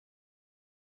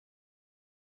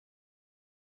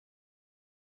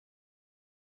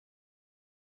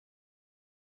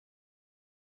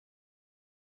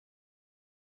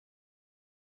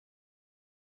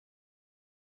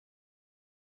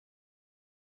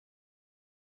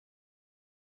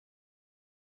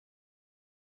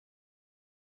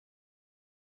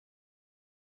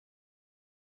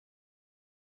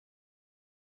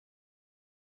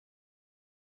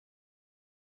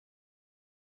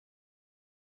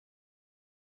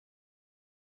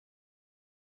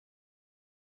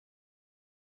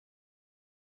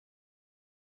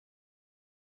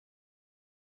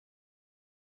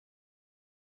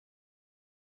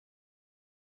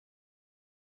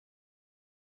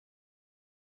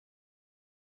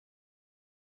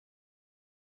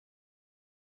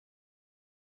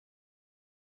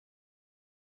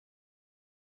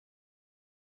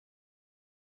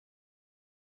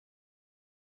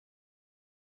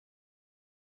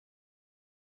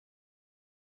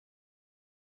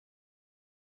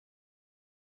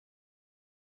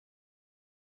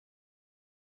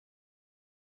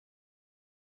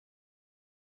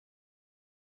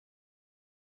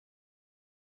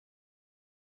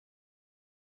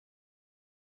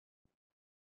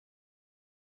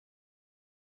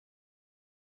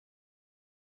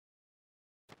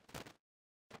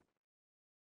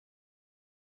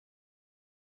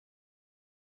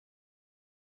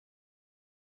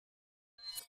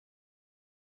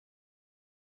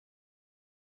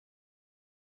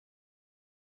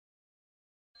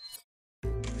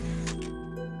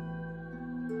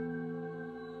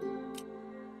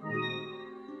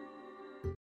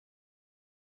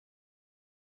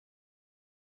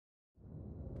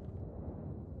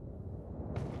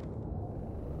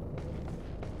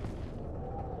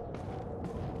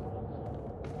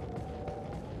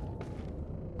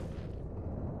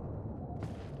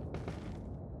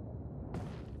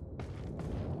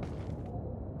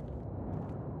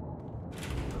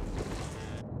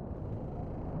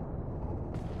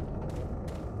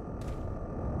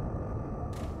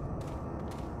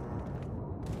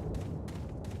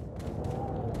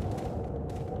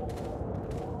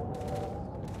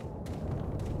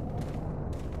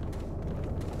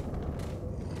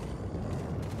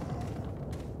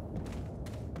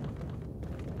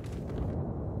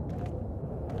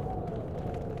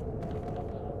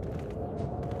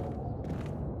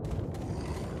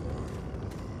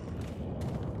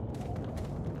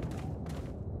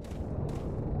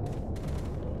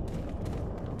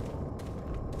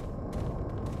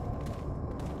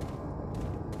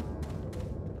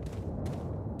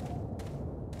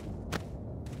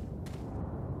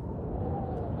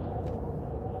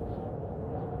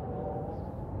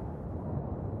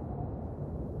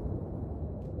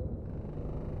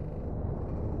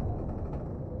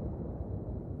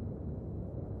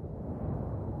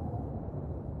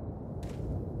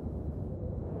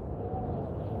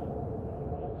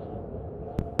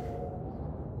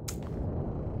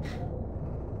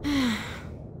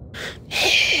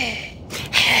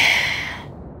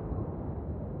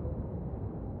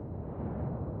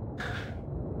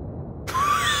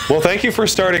Well, thank you for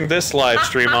starting this live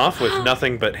stream off with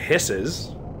nothing but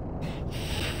hisses.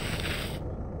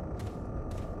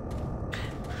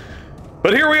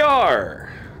 But here we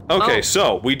are! Okay,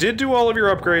 so, we did do all of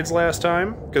your upgrades last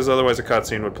time, because otherwise a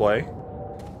cutscene would play.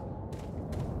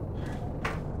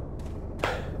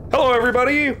 Hello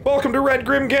everybody! Welcome to Red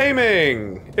Grim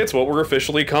Gaming! It's what we're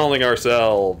officially calling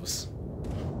ourselves.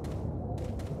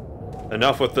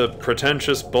 Enough with the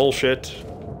pretentious bullshit.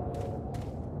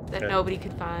 That nobody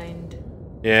could find.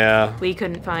 Yeah. We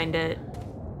couldn't find it.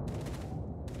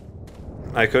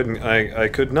 I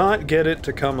could not get it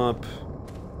to come up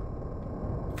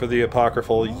for the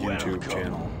apocryphal YouTube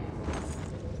channel.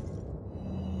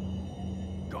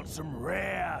 Got some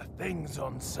rare things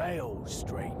on sale,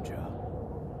 stranger.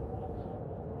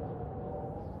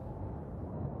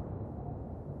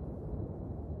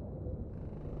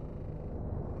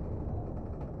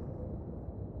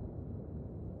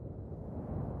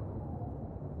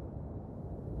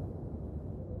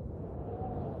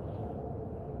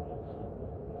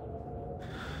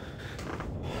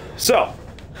 So,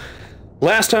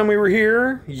 last time we were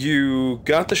here, you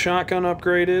got the shotgun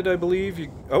upgraded, I believe.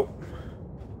 Oh.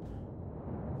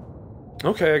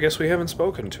 Okay, I guess we haven't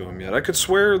spoken to him yet. I could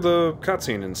swear the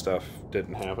cutscene and stuff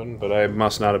didn't happen, but I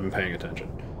must not have been paying attention.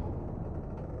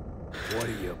 What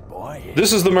are you buying?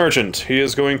 This is the merchant. He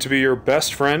is going to be your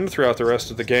best friend throughout the rest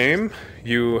of the game.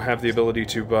 You have the ability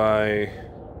to buy...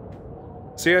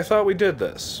 See, I thought we did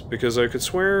this, because I could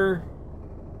swear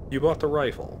you bought the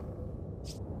rifle.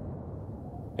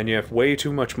 And you have way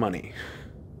too much money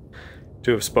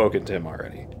to have spoken to him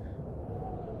already.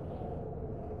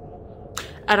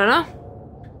 I don't know.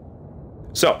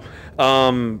 So,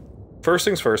 first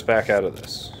things first, back out of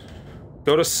this.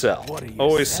 Go to sell.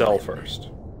 Always sell first.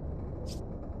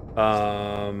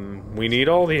 We need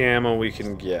all the ammo we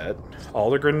can get. All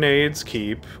the grenades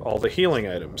keep. All the healing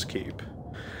items keep.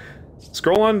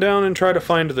 Scroll on down and try to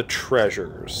find the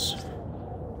treasures.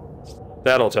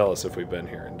 That'll tell us if we've been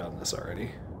here and done this already.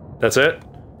 That's it?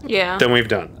 Yeah. Then we've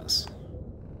done this.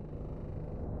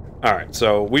 Alright,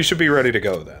 so we should be ready to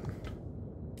go then.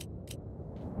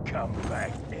 Come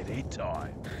back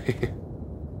anytime.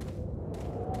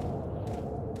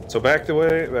 So back the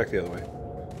other way.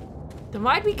 Then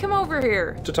why'd we come over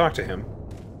here? To talk to him.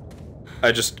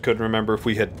 I just couldn't remember if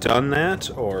we had done that,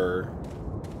 or...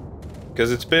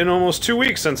 Because it's been almost 2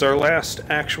 weeks since our last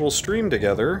actual stream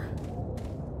together.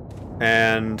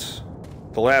 And...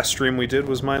 the last stream we did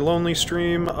was my lonely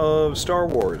stream of Star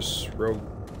Wars. Not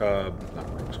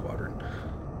Rogue Squadron.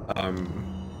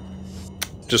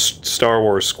 Just Star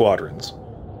Wars Squadrons.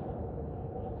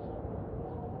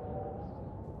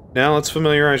 Now let's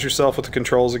familiarize yourself with the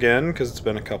controls again, because it's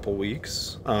been a couple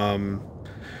weeks.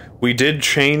 We did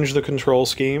change the control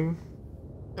scheme.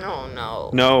 Oh no.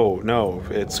 No,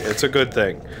 it's a good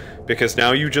thing. Because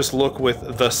now you just look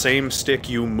with the same stick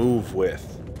you move with.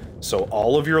 So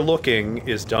all of your looking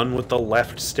is done with the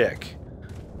left stick.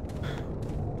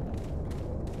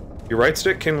 Your right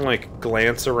stick can, like,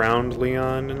 glance around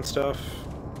Leon and stuff,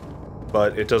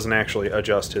 but it doesn't actually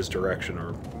adjust his direction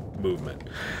or movement.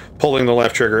 Pulling the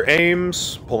left trigger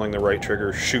aims, pulling the right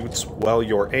trigger shoots while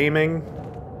you're aiming.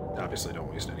 Obviously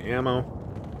don't waste any ammo.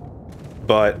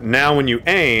 But now when you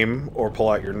aim, or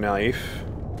pull out your knife,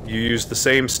 you use the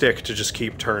same stick to just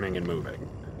keep turning and moving.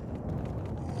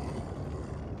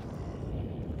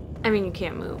 I mean, you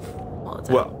can't move all the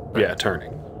time. Well, yeah,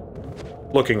 turning.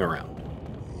 Looking around.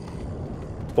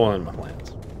 Following my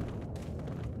plans.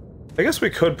 I guess we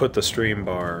could put the stream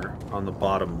bar on the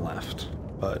bottom left,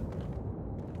 but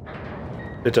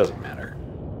it doesn't matter.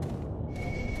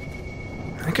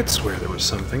 I could swear there was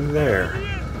something there.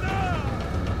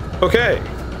 Okay.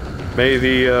 May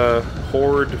the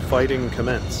horde fighting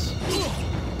commence.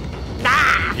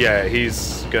 Ah! Yeah,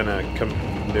 he's gonna come...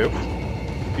 Nope.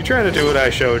 You trying to do what I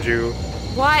showed you?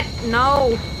 What?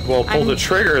 No. Well, pull the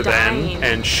trigger dying. then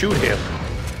and shoot him.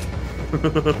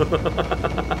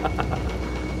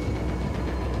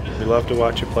 We love to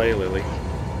watch you play, Lily.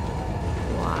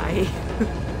 Why?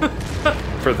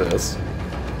 For this.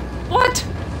 What?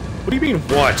 What do you mean,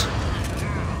 what?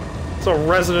 It's a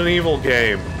Resident Evil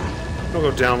game. Don't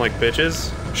go down like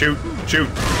bitches. Shoot, shoot,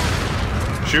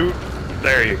 shoot.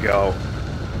 There you go.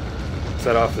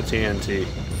 Set off the TNT.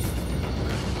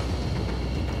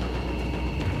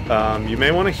 You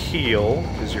may want to heal,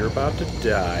 because you're about to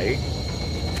die.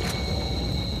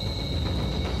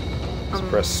 Let's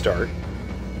press start.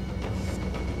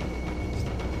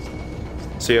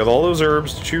 So you have all those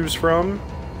herbs to choose from.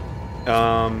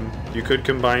 You could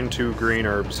combine 2 green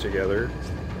herbs together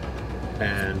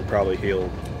and probably heal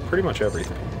pretty much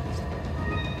everything.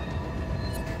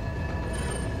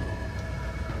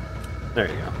 There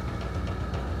you go.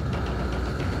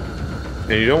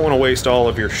 And you don't want to waste all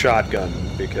of your shotgun,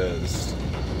 because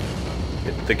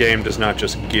the game does not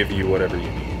just give you whatever you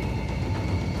need.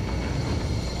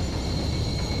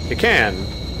 It can,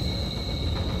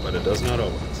 but it does not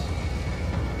always.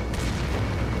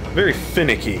 Very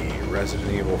finicky,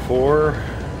 Resident Evil 4.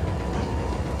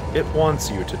 It wants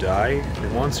you to die.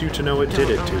 It wants you to know it did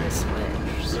it to you.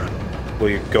 Well,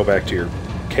 you go back to your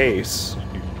case,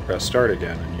 you press start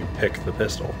again, and you pick the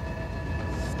pistol.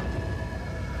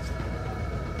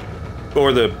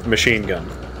 Or the machine gun.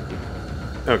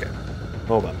 Okay.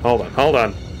 Hold on, hold on, hold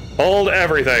on. Hold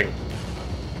everything!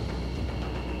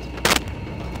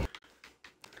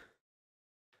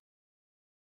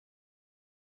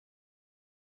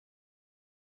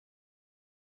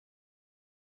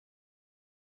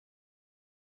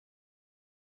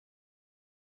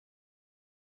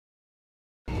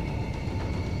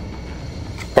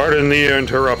 Pardon the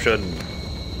interruption.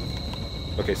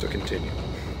 Okay, so continue.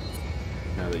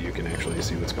 Now that you can actually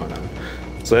see what's going on.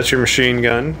 So that's your machine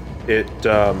gun. It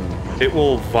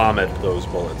will vomit those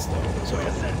bullets though, so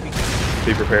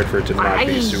be prepared for it to not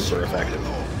be super effective.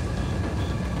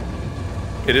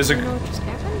 It is a... I don't know what just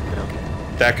happened, but okay.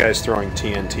 That guy's throwing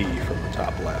TNT from the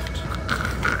top left.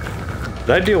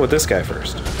 Did I deal with this guy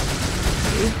first?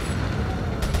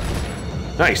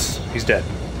 Nice, he's dead.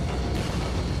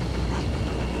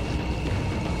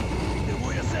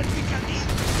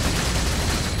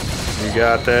 You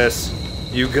got this.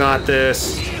 You got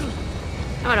this.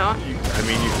 Oh no. I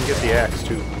mean, you can get the axe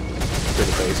too. To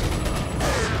the face.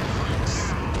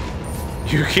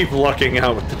 You keep lucking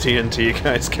out with the TNT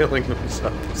guys killing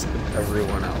themselves and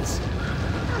everyone else.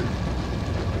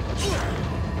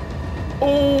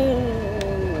 Oh!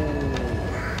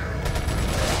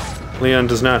 Leon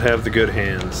does not have the good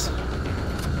hands.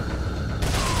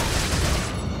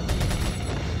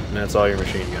 And that's all your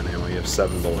machine gun ammo. You have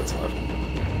 7 bullets left.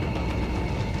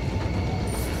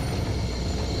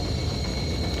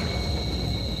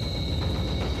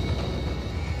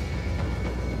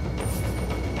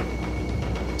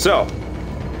 So,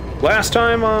 last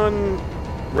time on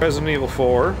Resident Evil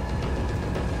 4,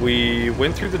 we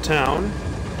went through the town,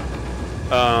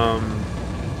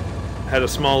 had a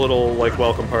small little, like,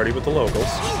 welcome party with the locals.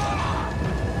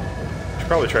 Should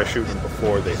probably try shooting them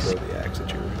before they throw the axe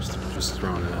at you, just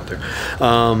throwing it out there.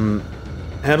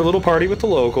 Had a little party with the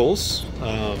locals.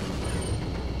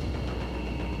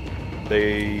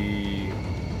 They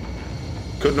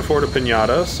couldn't afford a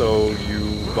piñata, so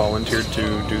you volunteered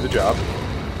to do the job.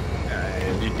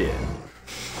 And you did.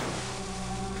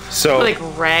 So, Like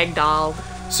ragdoll.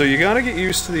 So you gotta get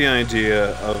used to the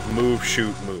idea of move,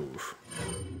 shoot, move.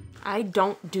 I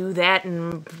don't do that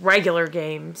in regular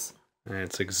games.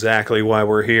 That's exactly why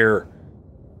we're here.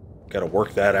 Gotta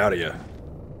work that out of you.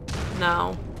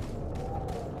 No.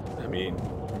 I mean,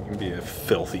 you can be a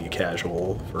filthy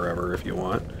casual forever if you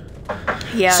want.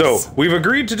 Yes. So, we've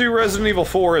agreed to do Resident Evil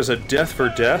 4 as a death for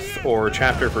death, or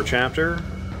chapter for chapter.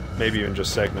 Maybe even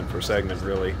just segment for segment,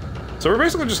 really. So we're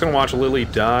basically just gonna watch Lily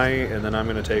die, and then I'm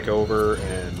gonna take over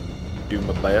and do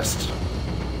my best.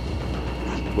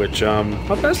 Which,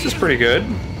 my best is pretty good.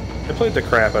 I played the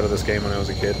crap out of this game when I was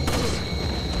a kid.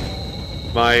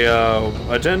 My,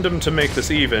 addendum to make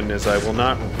this even is I will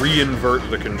not re-invert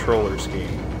the controller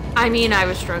scheme. I mean, I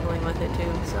was struggling with it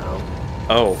too, so...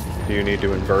 Oh, do you need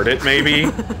to invert it,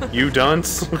 maybe? You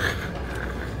dunce?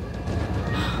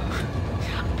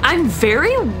 I'm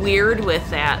very weird with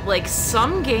that. Like,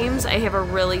 some games I have a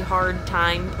really hard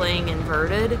time playing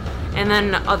inverted, and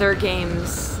then other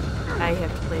games I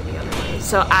have to play the other way.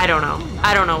 So, I don't know.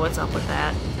 I don't know what's up with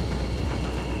that.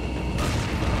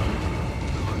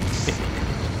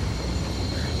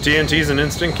 TNT's an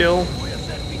instant kill,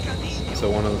 so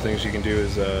one of the things you can do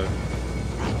is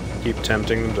keep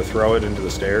tempting them to throw it into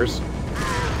the stairs.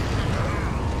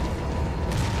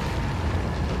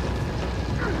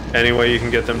 Any way you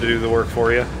can get them to do the work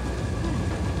for you.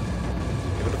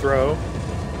 Give it a throw.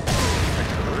 Back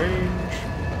to the range.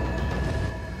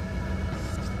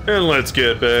 And let's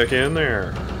get back in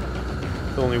there.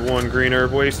 Only 1 green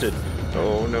herb wasted.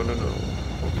 Oh, no, no, no.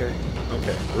 Okay,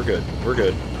 okay, we're good, we're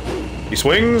good. He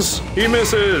swings, he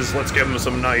misses! Let's give him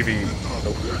some knivey.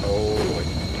 Oh, oh boy.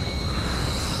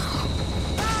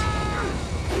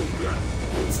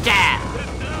 Stab!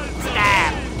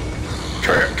 Stab!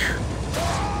 Trick!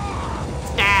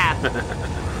 Stab!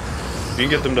 If you can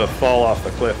get them to fall off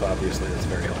the cliff, obviously, that's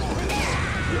very helpful.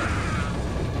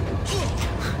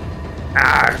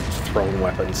 Ah! Throwing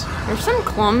weapons. There's some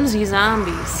clumsy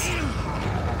zombies.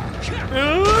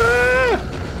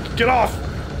 Get off!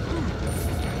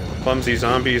 Clumsy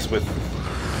zombies with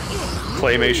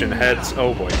claymation heads.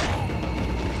 Oh boy.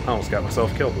 I almost got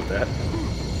myself killed with that.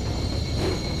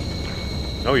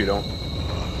 No, you don't.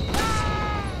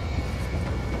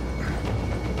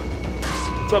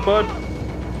 What's up, bud?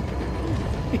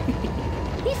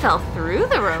 He fell through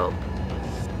the rope.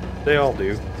 They all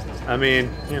do. I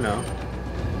mean, you know.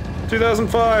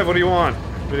 2005, what do you want?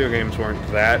 Video games weren't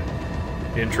that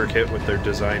intricate with their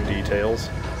design details.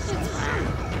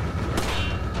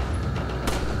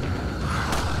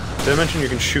 Did I mention you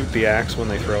can shoot the axe when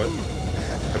they throw it?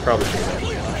 I probably should have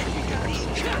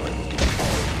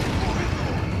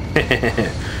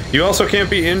actually. You also can't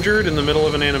be injured in the middle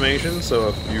of an animation, so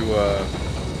if you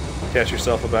catch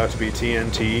yourself about to be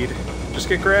TNT'd, just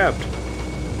get grabbed.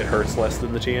 It hurts less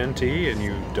than the TNT, and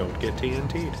you don't get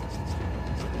TNT'd.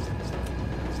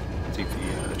 Let's eat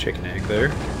the chicken egg there.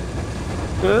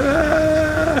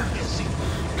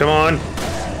 Come on!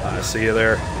 I see you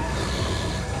there.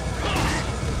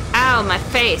 Ow, my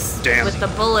face. Damn. With the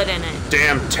bullet in it.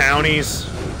 Damn townies!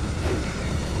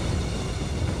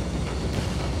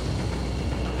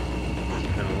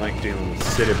 I don't like dealing with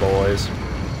city boys.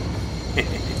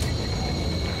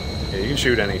 Yeah, you can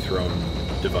shoot any thrown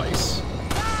device.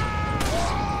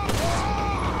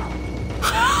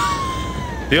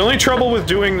 The only trouble with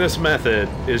doing this method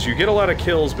is you get a lot of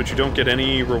kills, but you don't get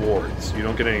any rewards. You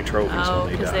don't get any trophies Oh,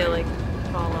 when they die. because they, like,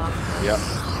 fall off. Yep.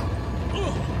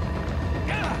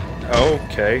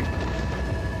 Okay.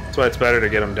 That's why it's better to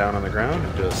get them down on the ground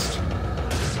and just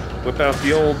whip out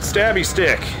the old stabby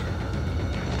stick.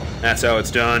 That's how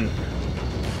it's done.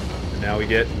 And now we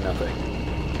get nothing.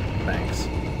 Thanks.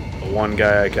 The one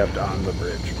guy I kept on the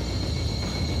bridge.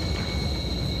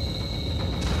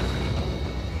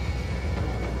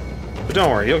 But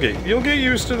don't worry, you'll get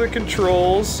used to the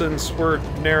controls since we're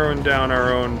narrowing down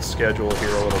our own schedule here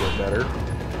a little bit better.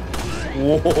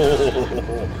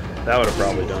 Whoa! That would have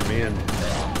probably done me in.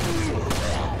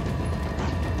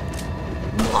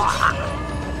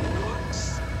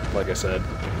 Like I said.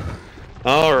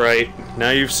 Alright,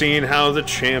 now you've seen how the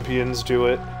champions do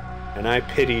it, and I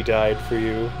pity died for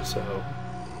you, so...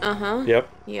 Uh-huh. Yep.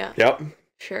 Yeah. Yep.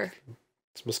 Sure.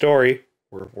 It's my story.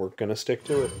 We're gonna stick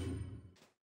to it.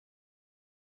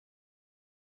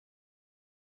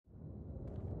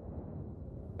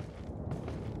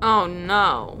 Oh,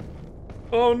 no.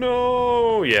 Oh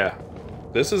no! Yeah.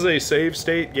 This is a save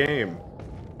state game.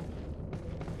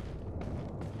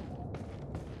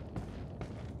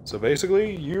 So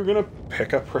basically, you're gonna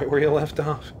pick up right where you left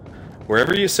off.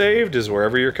 Wherever you saved is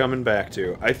wherever you're coming back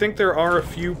to. I think there are a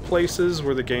few places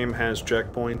where the game has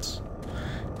checkpoints.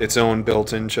 Its own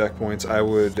built-in checkpoints. I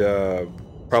would,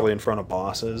 probably in front of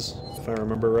bosses, if I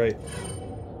remember right.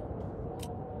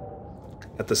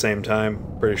 At the same time,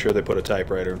 pretty sure they put a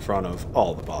typewriter in front of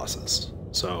all the bosses.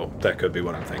 So, that could be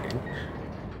what I'm thinking.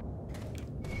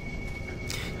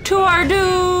 To our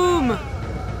doom!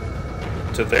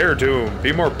 To their doom.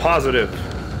 Be more positive.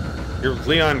 You're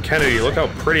Leon Kennedy. Look how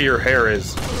pretty your hair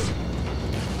is.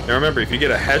 Now remember, if you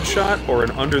get a headshot or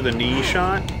an under-the-knee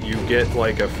shot, you get,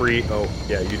 like, a free... Oh,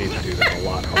 yeah, you need to do that a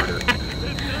lot harder.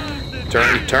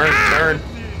 Turn, turn, turn!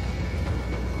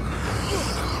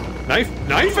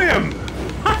 Knife him!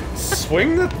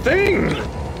 Swing the thing!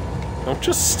 Don't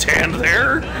just stand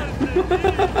there!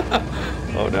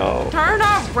 Oh, no. Turn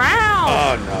around!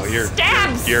 Oh, no, you're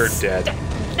dead.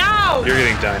 No! You're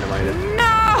getting dynamited.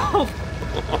 No!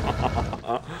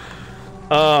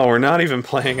 Oh, we're not even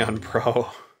playing on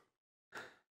Pro.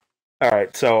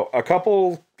 Alright, so a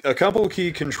couple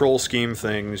key control scheme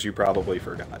things you probably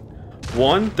forgot.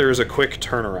 One, there's a quick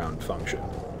turnaround function.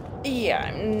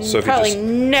 Yeah, I'm So if you probably just-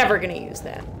 never gonna use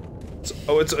that.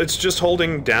 It's just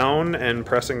holding down and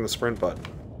pressing the sprint button.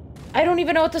 I don't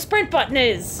even know what the sprint button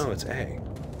is! Oh, it's A.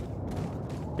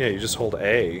 Yeah, you just hold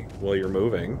A while you're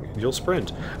moving, and you'll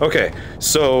sprint. Okay,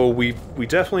 so we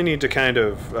definitely need to kind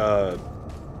of,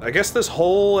 I guess this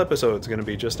whole episode's gonna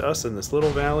be just us in this little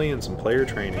valley and some player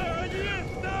training.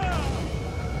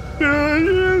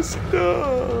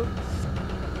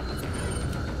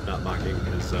 Not mocking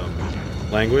his,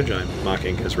 language, I'm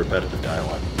mocking his repetitive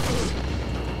dialogue.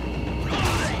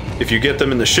 If you get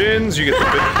them in the shins, you get the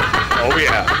big... Oh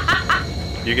yeah!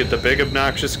 You get the big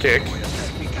obnoxious kick.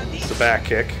 It's the back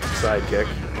kick, side kick.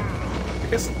 I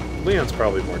guess Leon's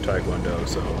probably more Taekwondo,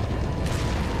 so...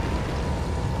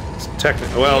 It's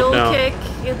technically... Well, Heel no. kick,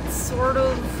 it's sort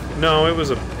of... No, it was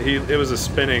a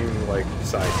spinning, like,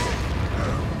 side kick.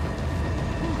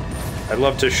 I'd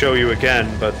love to show you again,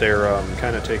 but they're,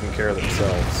 kind of taking care of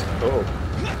themselves. Oh.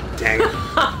 Dang it.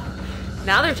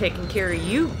 Now they're taking care of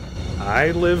you.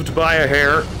 I lived by a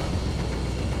hair.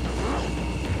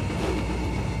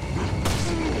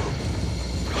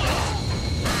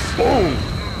 Boom!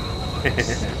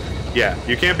 Yeah,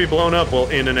 you can't be blown up while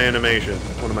in an animation.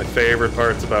 One of my favorite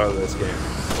parts about this game.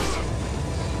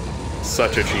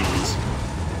 Such a cheese.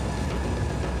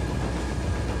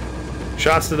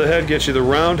 Shots to the head get you the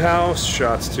roundhouse,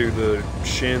 shots to the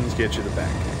shins get you the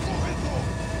back kick.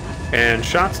 And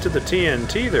shots to the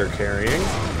TNT they're carrying.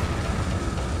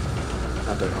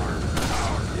 Not their arm,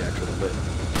 the actual lit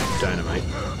dynamite.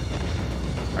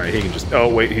 Alright, he can just... Oh,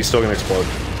 wait, he's still gonna explode.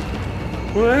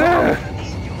 Alright,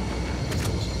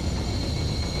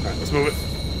 let's move it.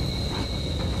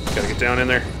 Gotta get down in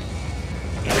there.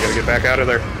 Now we gotta get back out of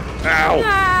there. Ow!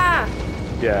 Ah!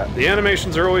 Yeah, the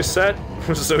animations are always set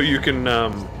so you can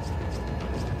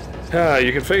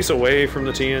face away from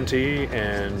the TNT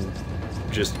and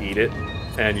just eat it,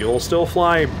 and you'll still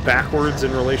fly backwards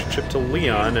in relationship to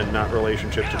Leon and not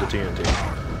relationship to the TNT.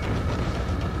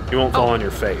 You won't fall on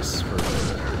your face.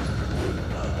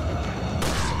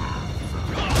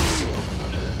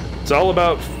 It's all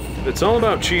about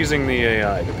cheesing the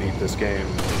AI to beat this game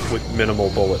with minimal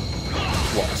bullet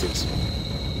losses.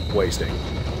 Wasting.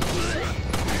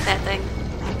 That thing.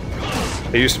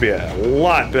 I used to be a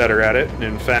lot better at it, and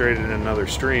in fact, created another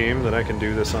stream that I can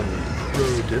do this on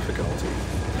low difficulty.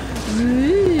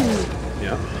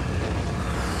 Yeah.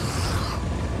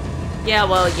 Yeah,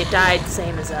 well, you died the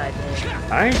same as I did.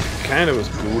 I kind of was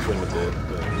goofing a bit,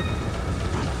 but...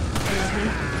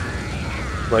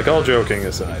 Like, all joking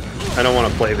aside, I don't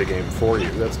want to play the game for you,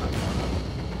 that's not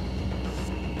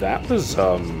fun. That was,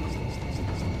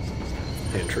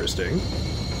 interesting.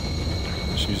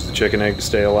 Just use the chicken egg to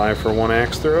stay alive for one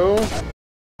axe throw. Get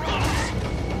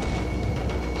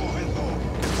him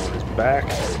on his back.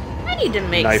 I need to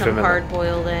make some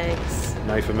hard-boiled eggs.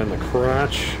 Knife him in the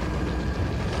crotch.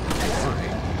 Why?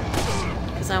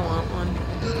 Because I want one.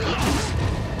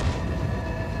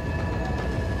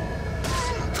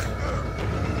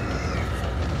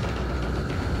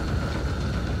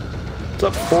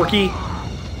 What's up, Forky?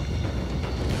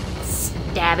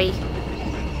 Stabby.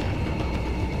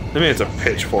 I mean, it's a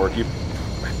pitchfork. I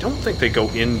don't think they go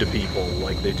into people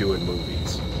like they do in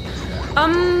movies.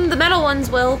 The metal ones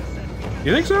will.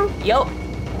 You think so? Yup.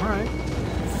 Alright.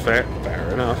 Fair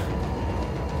enough.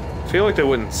 I feel like they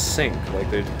wouldn't sink.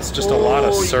 Like, it's just a lot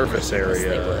of surface area.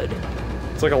 They would.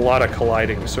 It's like a lot of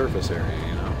colliding surface area,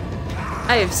 you know?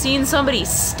 I have seen somebody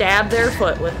stab their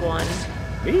foot with one.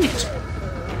 Neat.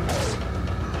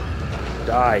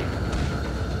 Die.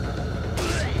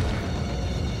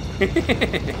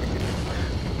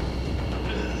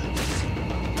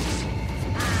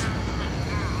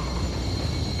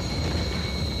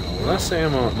 Less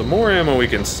ammo. The more ammo we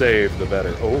can save, the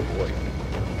better. Oh boy.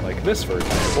 Like this, for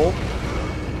example.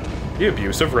 The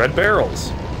abuse of red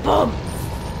barrels. Boom!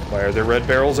 Why are there red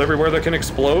barrels everywhere that can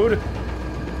explode?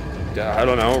 I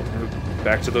don't know.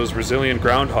 Back to those resilient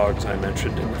groundhogs I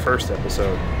mentioned in the first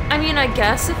episode. I mean, I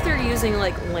guess if they're using,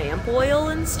 like, lamp oil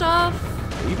and stuff,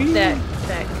 maybe? That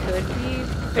could be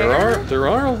fair. There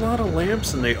are a lot of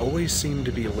lamps, and they always seem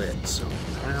to be lit, so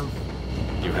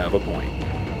you have a point.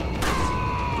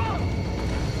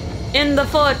 In the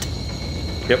foot!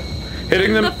 Yep.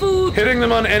 Hitting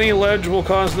them on any ledge will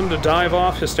cause them to dive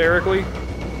off hysterically.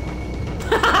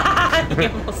 He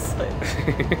almost slipped.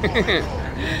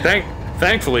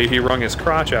 Thankfully, he wrung his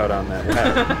crotch out on that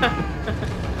ledge.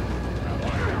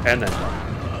 And then...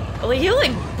 Well, he,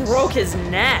 like, broke his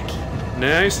neck.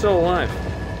 Nah, he's still alive.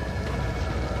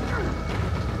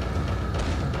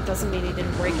 Doesn't mean he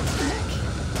didn't break his neck.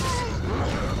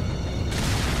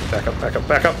 Back up, back up,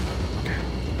 back up. Okay,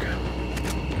 good.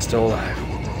 Still alive.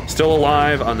 Still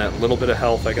alive on that little bit of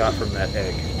health I got from that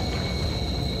egg.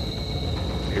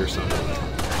 Here's something.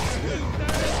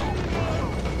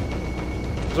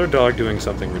 Is our dog doing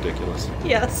something ridiculous?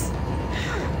 Yes.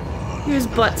 He was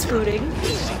butt scooting.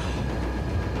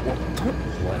 Well, don't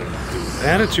let him do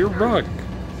that. It's your rug.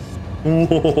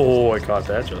 Whoa, I caught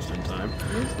that just in time.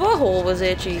 His butthole was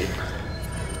itchy.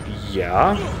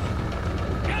 Yeah.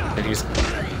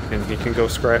 And he can go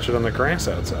scratch it on the grass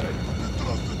outside.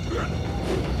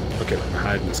 Okay, we're gonna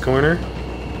hide in this corner.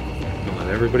 And let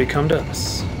everybody come to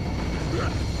us.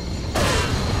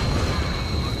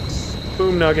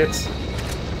 Boom nuggets.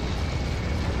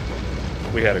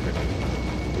 We had a good time.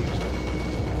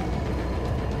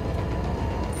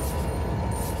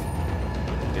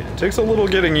 It takes a little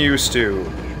getting used to.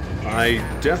 I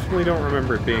definitely don't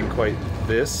remember it being quite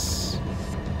this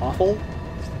awful.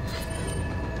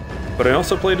 But I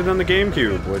also played it on the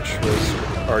GameCube, which was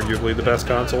arguably the best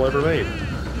console ever made.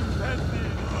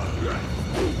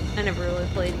 I never really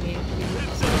played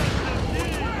GameCube. So.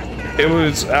 It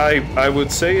was, I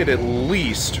would say it at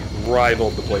least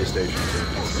rivaled the PlayStation 2.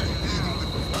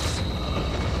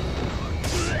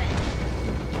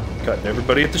 Cutting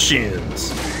everybody at the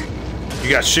shins. You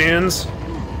got shins?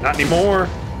 Not anymore,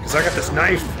 because I got this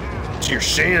knife to your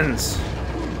shins.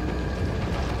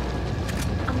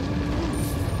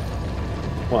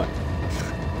 What?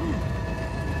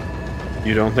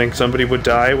 You don't think somebody would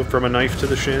die from a knife to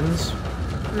the shins?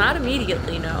 Not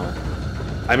immediately, no.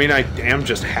 I mean, I am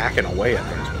just hacking away at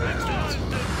those bastards.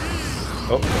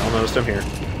 Oh, y'all noticed I'm here.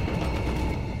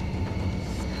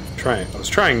 I was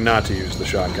trying not to use the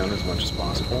shotgun as much as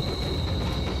possible.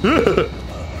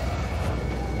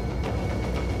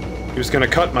 He was gonna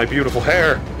cut my beautiful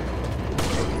hair.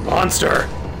 Monster!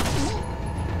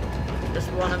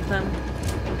 Just one of them.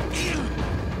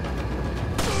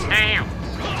 Ow!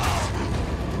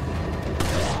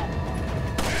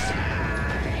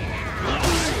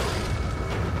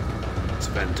 It's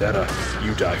vendetta.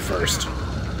 You die first.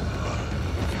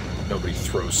 Nobody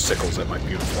throws sickles at my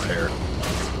beautiful hair.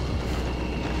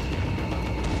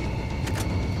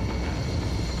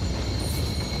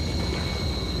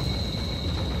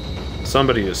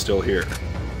 Somebody is still here.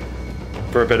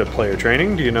 For a bit of player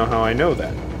training, do you know how I know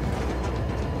that?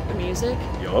 The music?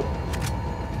 Yup.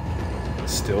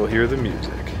 Still hear the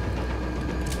music.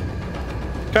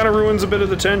 Kind of ruins a bit of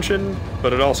the tension,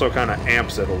 but it also kind of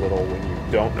amps it a little when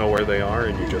you don't know where they are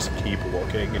and you just keep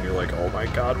looking and you're like, oh my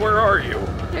god, where are you?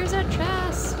 There's a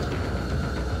chest.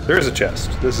 There is a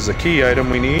chest. This is a key item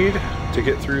we need to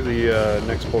get through the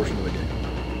next portion of the game.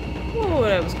 Oh,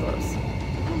 that was close.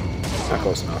 Not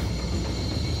close enough.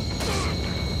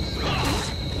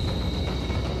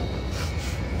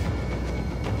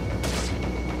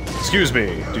 Excuse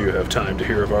me, do you have time to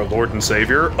hear of our Lord and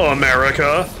Savior,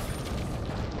 America?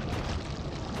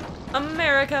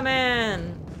 America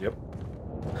Man! Yep.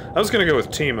 I was gonna go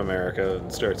with Team America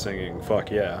and start singing Fuck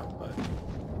Yeah, but...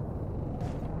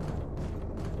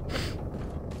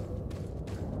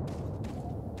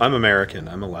 I'm American,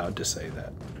 I'm allowed to say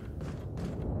that.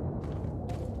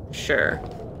 Sure.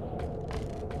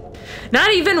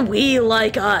 Not even we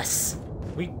like us.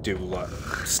 We do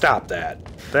love... Stop that.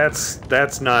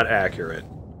 That's not accurate.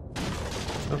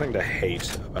 There's nothing to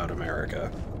hate about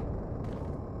America.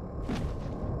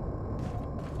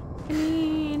 I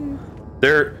mean...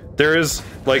 There is,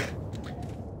 like...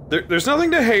 There's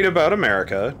nothing to hate about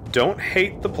America. Don't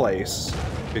hate the place,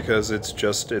 because it's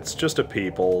just a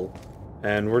people,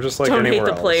 and we're just like Don't anywhere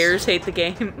hate the else. players, hate the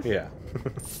game. Yeah.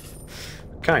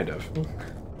 Kind of.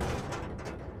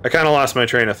 I kind of lost my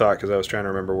train of thought because I was trying to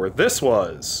remember where this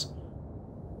was.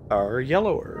 Our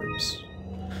yellow herbs.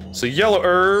 So yellow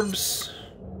herbs...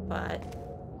 But...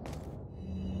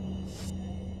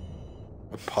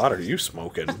 What pot are you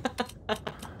smoking?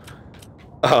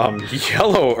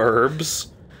 Yellow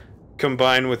herbs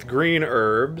combined with green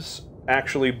herbs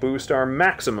actually boost our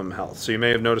maximum health. So you may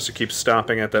have noticed it keeps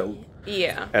stopping at that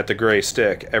at the gray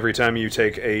stick. Every time you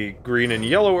take a green and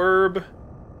yellow herb,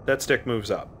 that stick moves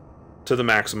up to the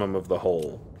maximum of the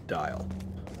whole dial.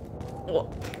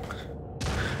 Well,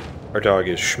 our dog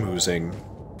is schmoozing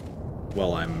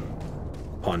while I'm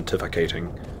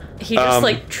pontificating. he just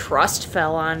like trust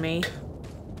fell on me.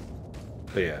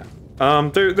 But yeah.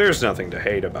 There's nothing to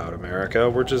hate about America.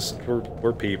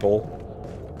 We're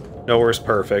people. Nowhere's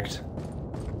perfect.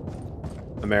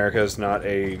 America is not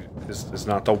is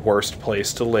not the worst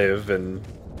place to live, and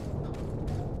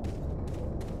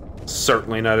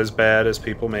certainly not as bad as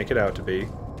people make it out to be.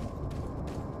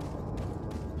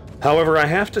 However, I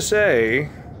have to say,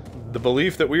 the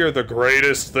belief that we are the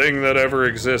greatest thing that ever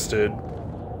existed,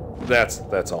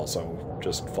 that's also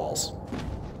just false.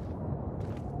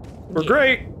 We're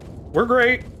great. We're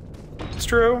great. It's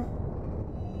true.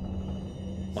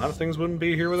 A lot of things wouldn't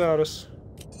be here without us.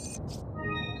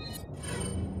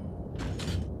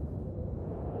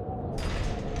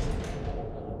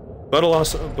 But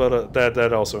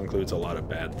that also includes a lot of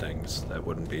bad things that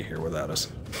wouldn't be here without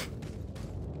us.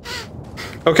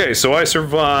 Okay, so I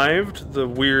survived the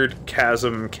weird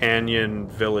chasm canyon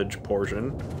village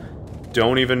portion.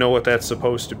 Don't even know what that's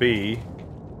supposed to be.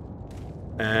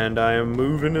 And I am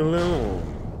moving along.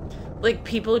 Like,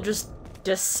 people just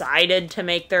decided to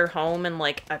make their home in,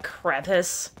 like, a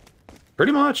crevice.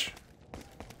 Pretty much.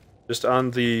 Just on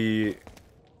the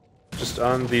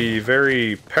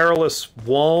very perilous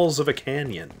walls of a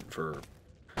canyon for...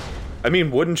 I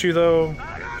mean, wouldn't you, though?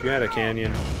 If you had a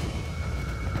canyon,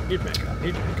 you'd make a home.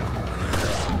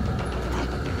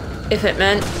 If it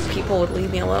meant people would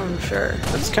leave me alone, sure.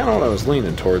 That's kind of what I was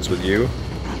leaning towards with you.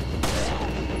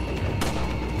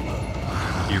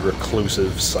 You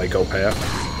reclusive psychopath.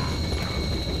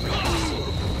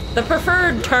 The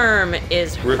preferred term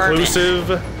is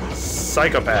Reclusive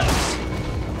psychopath.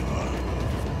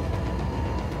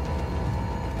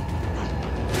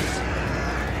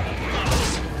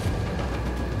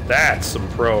 That's some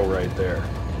pro right there.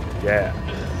 Yeah.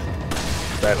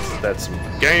 That's some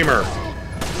gamer.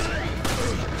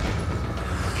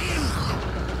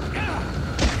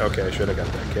 Okay, I should have got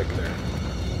that kick there.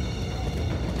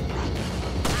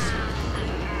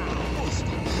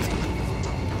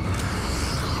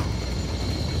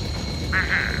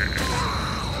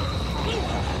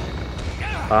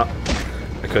 Ah,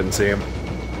 I couldn't see him.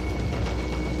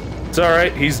 It's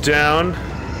alright, he's down.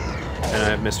 And I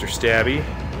have Mr. Stabby.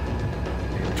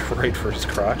 Aimed right for his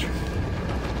crotch.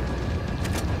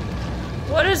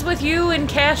 What is with you and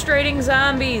castrating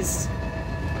zombies?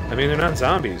 I mean, they're not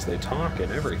zombies, they talk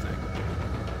and everything.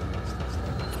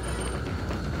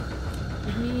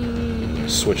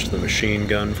 Switch to the machine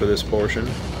gun for this portion.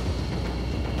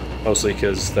 Mostly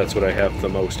because that's what I have the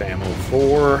most ammo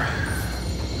for.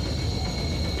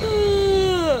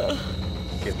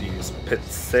 Get these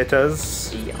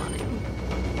pizzetas. Yawning.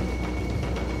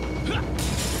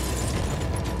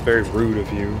 Very rude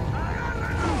of you.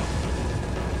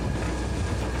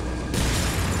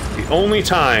 The only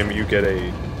time you get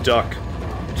a duck.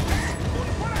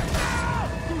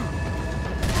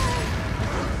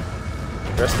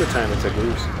 The rest of the time it's a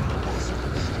goose.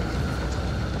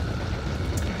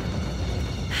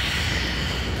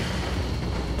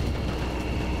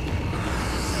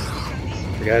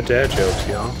 I got dad jokes,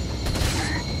 y'all.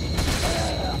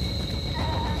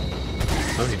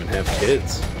 I don't even have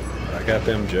kids, but I got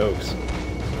them jokes.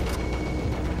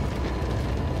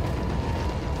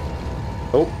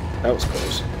 Oh, that was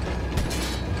close.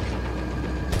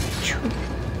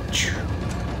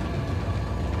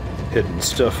 Hidden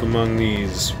stuff among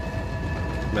these.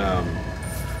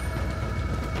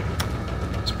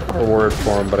 It's a proper word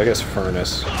for them, but I guess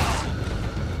furnace.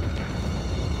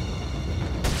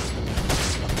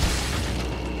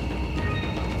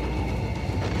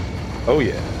 Oh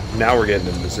yeah, now we're getting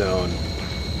in the zone.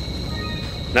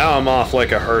 Now I'm off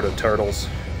like a herd of turtles.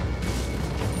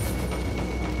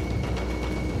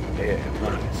 Yeah,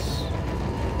 nice.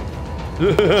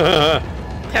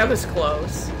 That was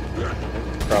close.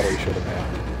 Probably should have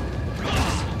happened.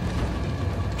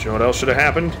 You know what else should have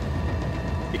happened?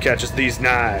 He catches these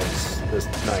knives. This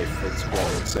knife, it's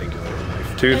well, it's singular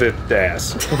knife. To the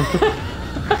ass.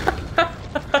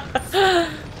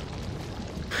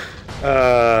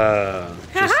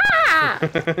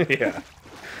 Yeah.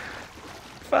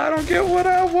 If I don't get what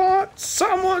I want,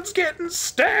 someone's getting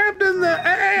stabbed in the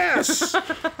ass!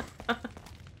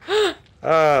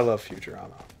 I love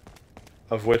Futurama.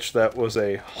 Of which that was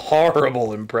a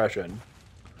horrible impression.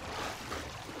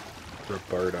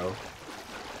 Roberto.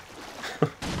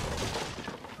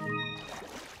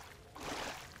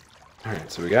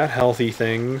 Alright, so we got healthy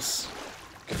things,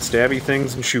 got stabby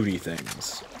things and shooty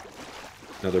things.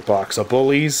 Another box of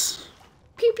bullies.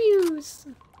 Pew pews.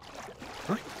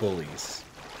 I like bullies.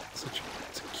 It's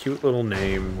a cute little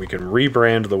name. We can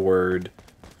rebrand the word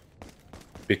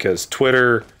because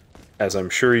Twitter, as I'm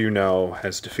sure you know,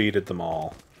 has defeated them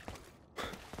all.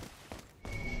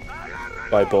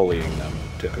 By bullying them,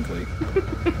 typically.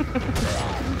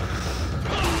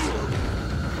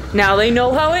 Now they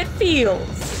know how it feels.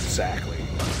 Exactly.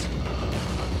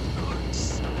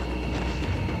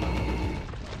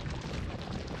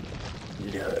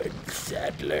 Lord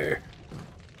Sadler.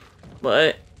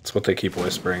 What? That's what they keep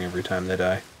whispering every time they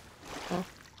die. Oh.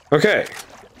 Okay.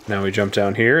 Now we jump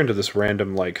down here into this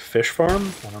random, like, fish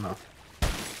farm? I don't know.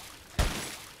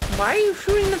 Why are you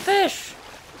shooting the fish?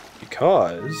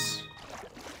 Because...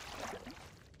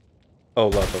 oh,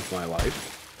 love of my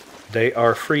life. They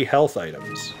are free health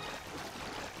items.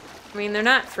 I mean, they're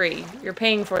not free. You're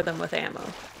paying for them with ammo.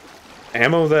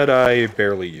 Ammo that I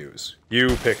barely use.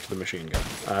 You picked the machine gun.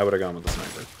 I would have gone with the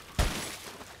sniper.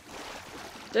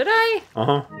 Did I?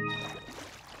 Uh-huh.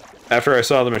 After I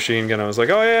saw the machine gun, I was like,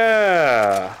 oh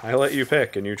yeah! I let you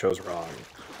pick, and you chose wrong.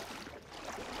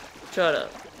 Shut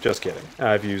up. Just kidding.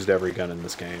 I've used every gun in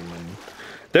this game, and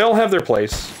they all have their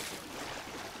place.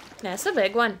 That's a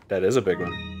big one. That is a big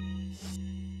one.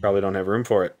 Probably don't have room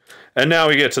for it. And now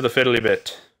we get to the fiddly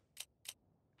bit.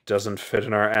 Doesn't fit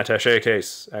in our attaché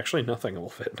case. Actually, nothing will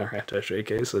fit in our attaché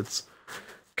case. It's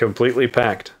completely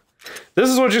packed. This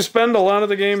is what you spend a lot of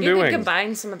the game doing. You can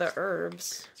combine some of the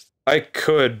herbs. I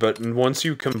could, but once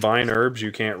you combine herbs,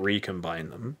 you can't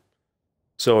recombine them.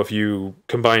 So if you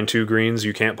combine two greens,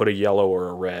 you can't put a yellow or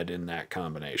a red in that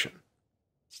combination.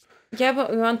 Yeah, but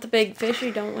we want the big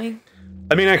fishy, don't we?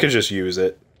 I mean, I could just use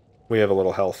it. We have a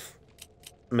little health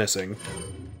missing.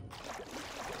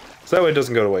 So that way it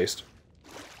doesn't go to waste.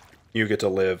 You get to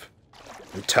live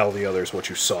and tell the others what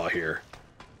you saw here.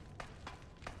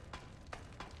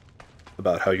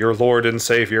 About how your Lord and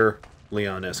Savior,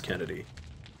 Leon S. Kennedy,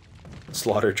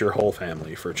 slaughtered your whole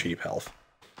family for cheap health.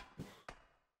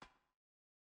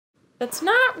 That's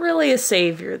not really a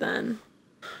savior, then.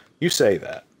 You say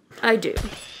that. I do.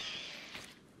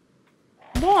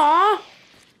 Aww.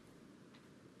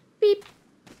 Beep.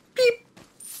 Beep.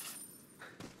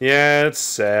 Yeah, it's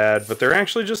sad, but they're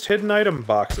actually just hidden item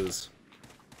boxes.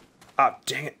 Ah,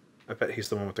 dang it. I bet he's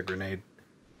the one with the grenade.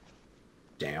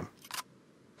 Damn.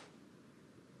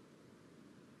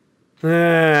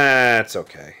 That's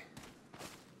okay.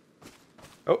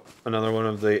 Oh, another one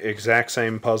of the exact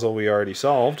same puzzle we already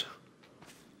solved.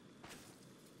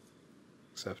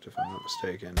 Except if I'm not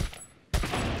mistaken.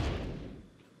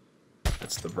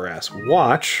 That's the brass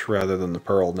watch rather than the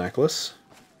pearl necklace.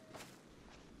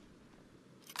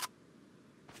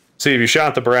 See, if you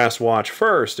shot the brass watch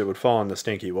first, it would fall in the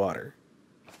stinky water.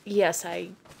 Yes, I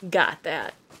got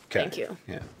that. Okay. Thank you.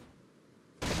 Yeah.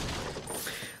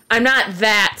 I'm not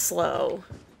that slow.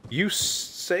 You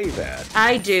say that.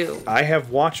 I do. I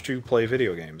have watched you play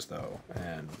video games, though,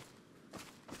 and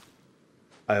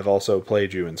I have also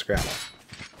played you in Scrabble.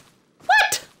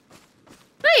 What?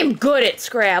 I am good at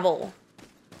Scrabble.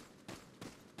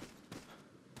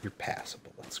 You're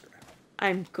passable at Scrabble.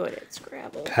 I'm good at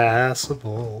Scrabble.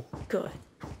 Passable. Good.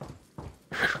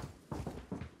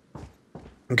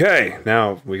 Okay,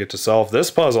 now we get to solve this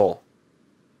puzzle.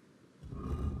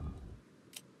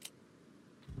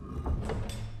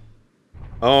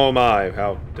 Oh my,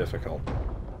 how difficult.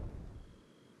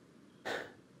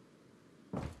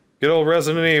 Good old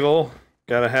Resident Evil.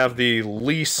 Gotta have the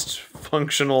least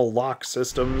functional lock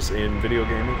systems in video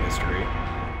gaming history.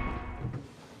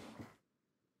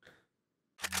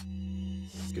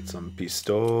 Get some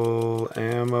pistol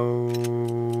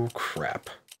ammo. Crap.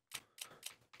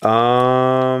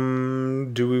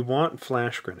 Do we want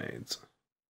flash grenades?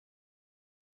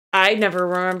 I never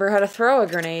remember how to throw a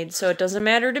grenade, so it doesn't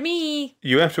matter to me.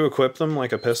 You have to equip them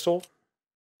like a pistol?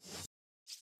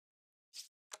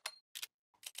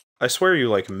 I swear you,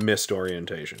 like, missed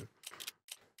orientation.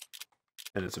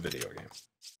 And it's a video game.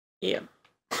 Yeah.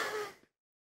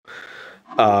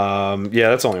 Yeah,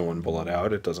 that's only one bullet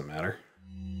out. It doesn't matter.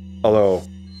 Although,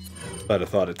 if I'd have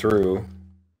thought it through...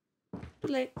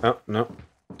 Late. Oh, no.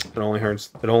 It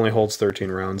only holds 13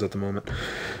 rounds at the moment.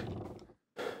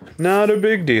 Not a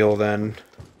big deal, then.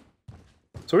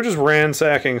 So we're just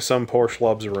ransacking some poor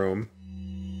schlub's room.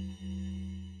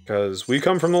 Because we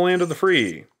come from the land of the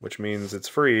free, which means it's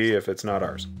free if it's not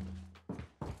ours.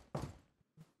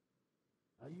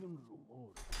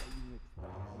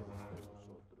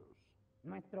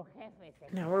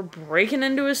 Now we're breaking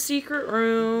into a secret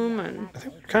room, and... I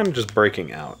think we're kind of just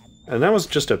breaking out. And that was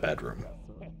just a bedroom.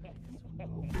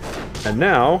 And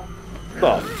now,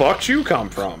 the fuck'd you come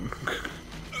from?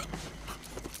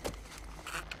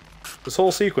 This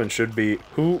whole sequence should be,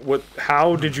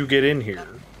 how did you get in here?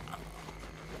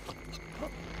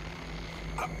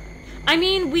 I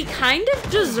mean, we kind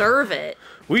of deserve it.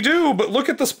 We do, but look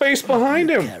at the space behind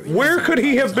him! Where could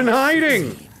he have been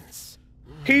hiding?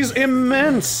 He's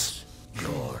immense!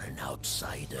 You're an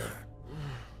outsider.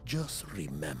 Just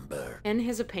remember. And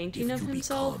has a painting of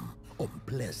himself.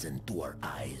 Unpleasant to our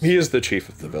eyes. He is the chief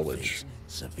of the village.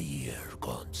 Severe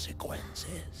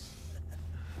consequences.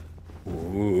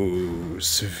 Ooh,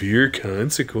 severe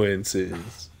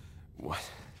consequences. What?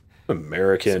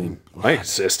 American. My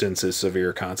existence is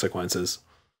severe consequences.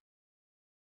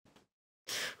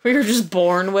 We were just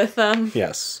born with them.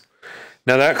 Yes.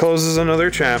 Now that closes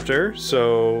another chapter,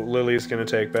 so Lily's gonna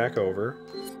take back over.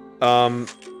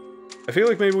 I feel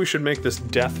like maybe we should make this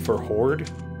death for Horde.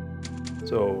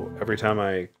 So every time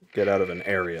I get out of an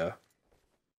area.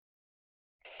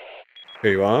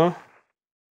 Here you are.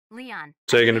 Leon,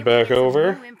 Taking it back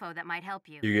over. new info that might help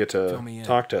you. You get to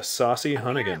talk to Saucy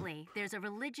Hunnigan. Apparently, there's a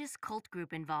religious cult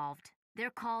group involved. They're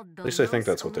called the At least I think Los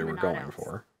that's what they were going Illuminados.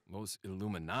 for. Los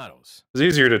Illuminados. It's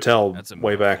easier to tell That's a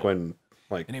way back mouthful. when,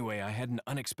 like, Anyway, I had an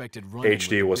unexpected run.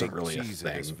 HD wasn't really a This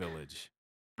thing. village.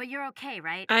 But you're okay,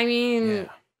 right? I mean, Yeah,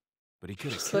 but he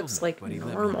could have just killed looks me, like but he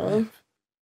normal. let me live.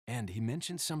 And he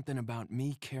mentioned something about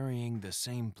me carrying the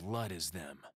same blood as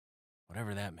them,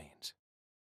 whatever that means.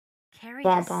 Carry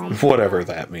Womp the womp. same whatever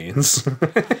blood. that means.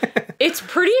 it's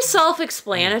pretty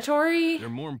self-explanatory. There are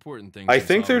more important things. I than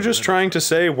think they're solving just the trying to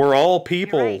say we're all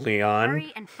people, You're right. Leon.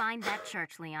 Hurry and find that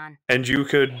church, Leon. And you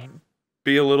could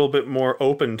be a little bit more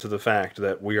open to the fact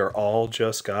that we are all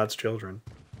just God's children.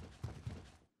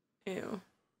 Ew.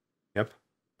 Yep.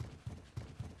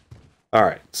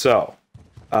 Alright, so.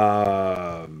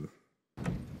 I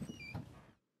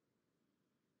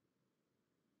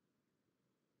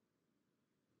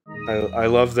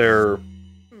love their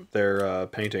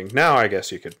painting. Now I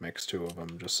guess you could mix two of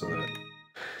them just so that...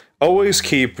 Always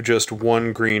keep just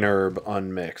one green herb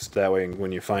unmixed. That way,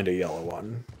 when you find a yellow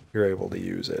one, you're able to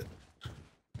use it.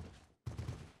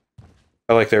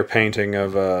 I like their painting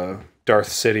of Darth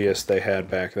Sidious they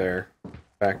had back there.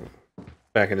 Back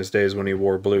in his days when he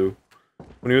wore blue.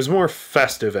 When he was more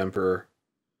festive emperor.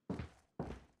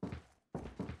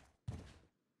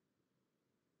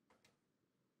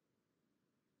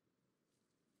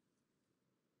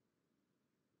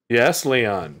 Yes,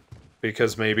 Leon.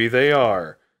 Because maybe they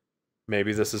are.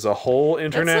 Maybe this is a whole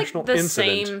international That's like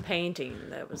the incident. same painting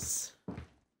that was...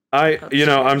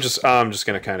 I'm just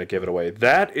gonna kind of give it away.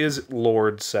 That is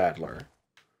Lord Sadler.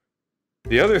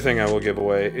 The other thing I will give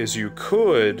away is you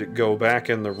could go back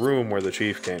in the room where the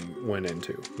chief went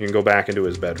into. You can go back into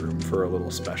his bedroom for a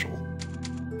little special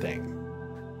thing.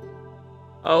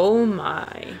 Oh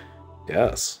my.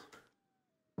 Yes.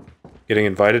 Getting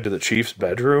invited to the chief's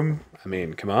bedroom? I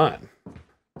mean, come on.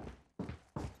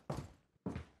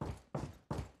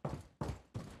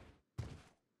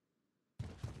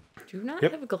 Do you not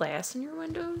have glass in your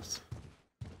windows?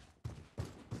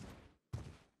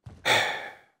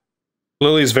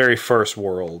 Lily's very first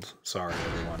world. Sorry,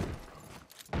 everyone.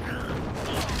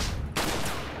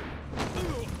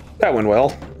 That went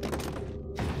well.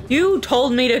 You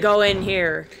told me to go in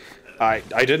here. I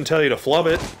didn't tell you to flub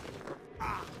it.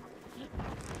 I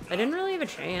didn't really have a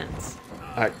chance.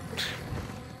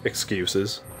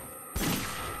 Excuses.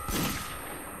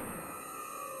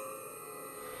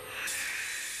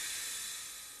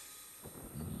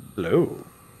 Hello.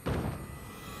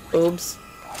 Oops.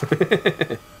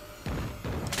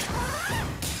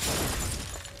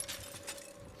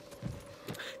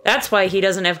 That's why he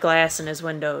doesn't have glass in his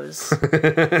windows.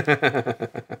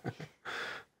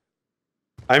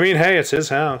 I mean, hey, it's his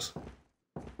house.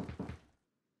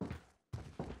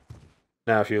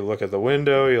 Now, if you look at the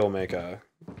window, you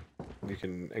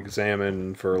can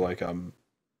examine for, like, a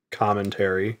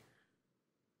commentary.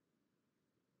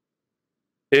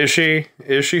 Is she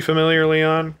familiar,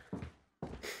 Leon?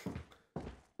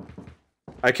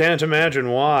 I can't imagine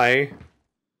why,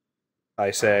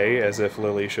 I say, as if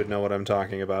Lily should know what I'm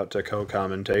talking about to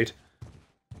co-commentate.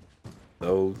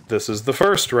 Though this is the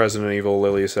first Resident Evil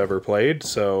Lily's ever played,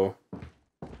 so...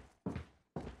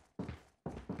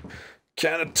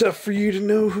 Kinda tough for you to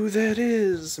know who that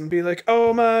is, and be like,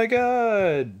 oh my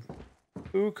god!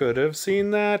 Who could have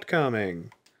seen that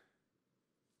coming?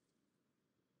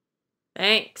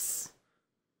 Thanks.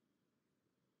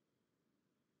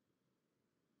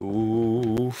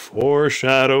 Ooh,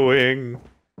 foreshadowing.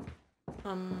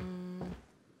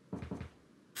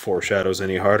 Foreshadows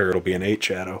any harder, it'll be an 8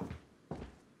 shadow.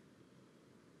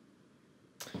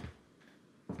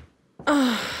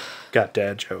 Got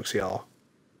dad jokes, y'all.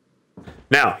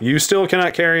 Now, you still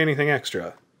cannot carry anything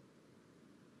extra.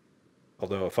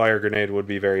 Although a fire grenade would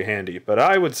be very handy. But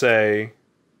I would say...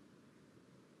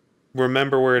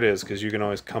 remember where it is, because you can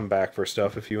always come back for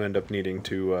stuff if you end up needing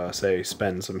to, say,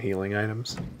 spend some healing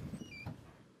items.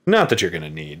 Not that you're gonna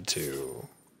need to.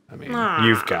 I mean,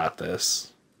 you've got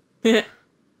this.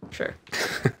 Sure.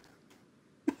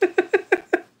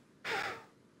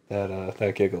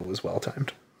 That giggle was well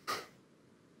timed.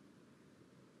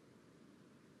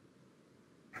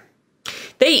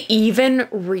 They even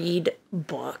read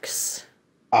books.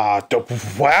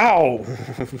 Wow!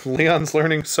 Leon's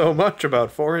learning so much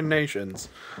about foreign nations.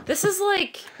 This is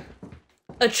like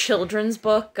a children's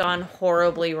book gone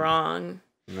horribly wrong.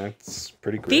 That's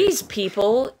pretty great. These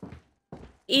people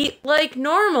eat like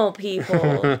normal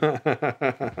people.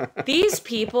 These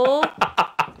people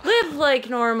live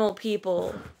like normal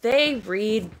people. They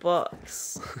read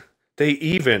books. They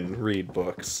even read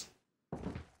books.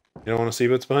 You don't want to see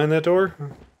what's behind that door?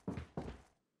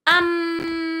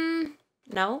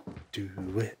 No. Do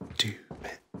it, do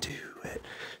it, do it.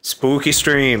 Spooky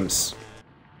streams.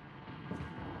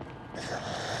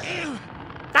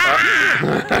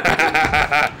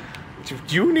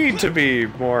 You need to be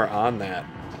more on that.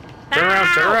 Turn around,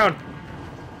 turn around.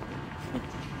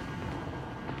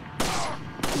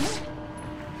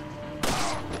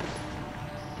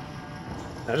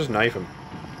 Now just knife him.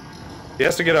 He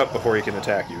has to get up before he can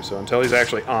attack you, so until he's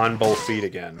actually on both feet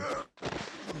again.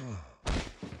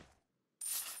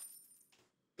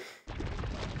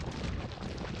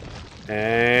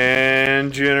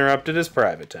 And you interrupted his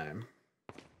private time.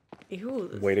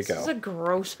 Ew, Way to go. This is a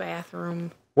gross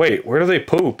bathroom. Wait, where do they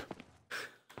poop?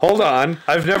 Hold on,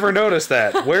 I've never noticed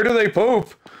that. Where do they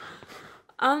poop?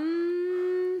 There's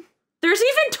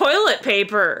even toilet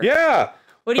paper. Yeah.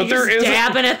 What are you just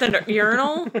dabbing at the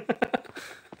urinal?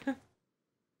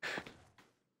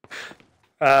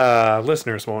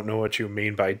 Listeners won't know what you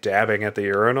mean by dabbing at the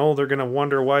urinal. They're gonna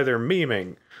wonder why they're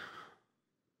memeing.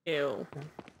 Ew.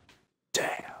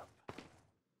 Damn.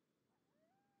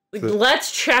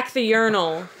 Let's check the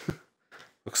urinal.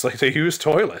 Looks like they use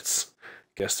toilets.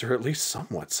 Guess they're at least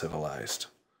somewhat civilized.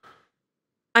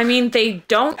 I mean, they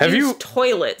don't Have use you-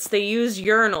 toilets. They use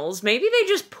urinals. Maybe they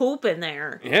just poop in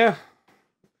there. Yeah.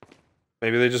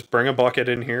 Maybe they just bring a bucket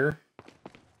in here.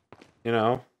 You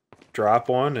know, drop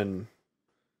one and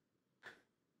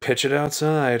pitch it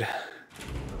outside.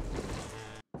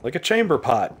 Like a chamber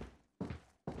pot.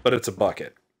 But it's a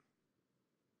bucket.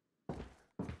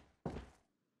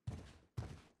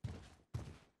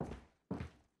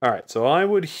 Alright, so I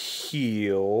would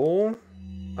heal...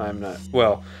 I'm not...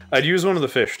 Well, I'd use one of the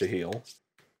fish to heal.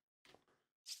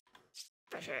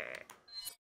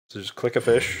 So just click a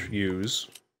fish, use.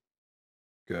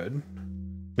 Good.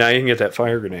 Now you can get that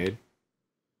fire grenade.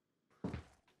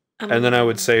 And then I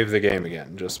would save the game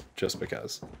again, just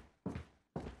because.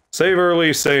 Save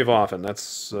early, save often.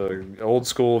 That's an old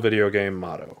school video game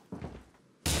motto.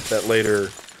 That later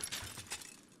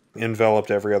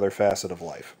enveloped every other facet of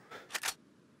life.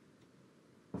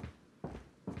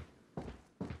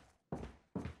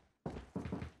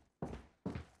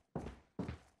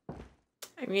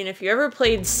 I mean, if you ever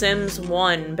played Sims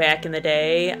 1 back in the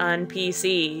day on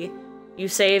PC, you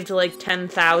saved like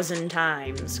 10,000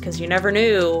 times, because you never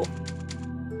knew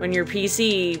when your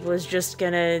PC was just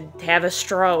gonna have a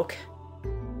stroke.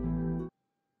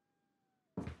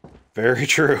 Very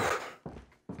true.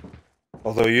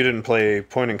 Although you didn't play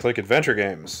point-and-click adventure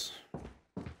games.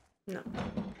 No.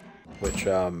 Which,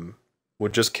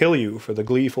 would just kill you for the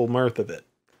gleeful mirth of it.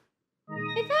 I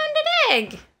found an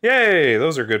egg! Yay!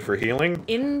 Those are good for healing.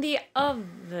 In the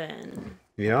oven.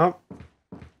 Yep.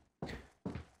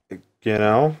 You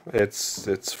know,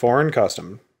 it's foreign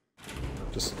custom.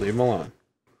 Just leave them alone.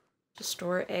 To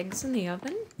store eggs in the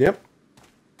oven? Yep.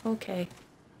 Okay.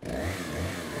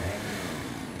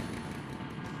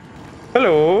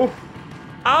 Hello!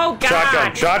 Oh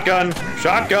god! Shotgun!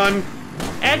 Shotgun!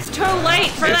 It's too late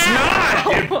for It's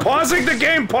that! not! Pausing the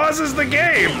game pauses the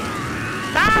game!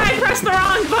 Ah, I pressed the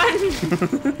wrong button!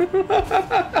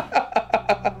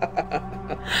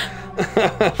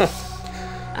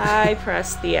 I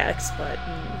pressed the X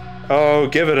button. Oh,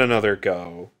 give it another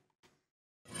go.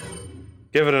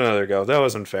 Give it another go. That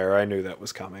wasn't fair. I knew that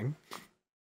was coming.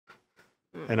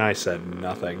 And I said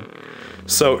nothing.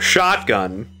 So,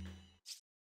 shotgun.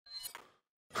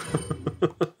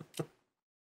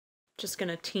 Just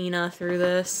gonna Tina through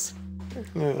this.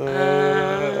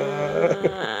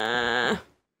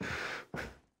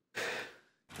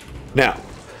 Now,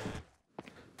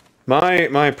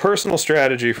 my personal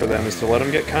strategy for them is to let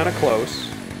him get kind of close.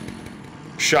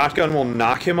 Shotgun will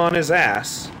knock him on his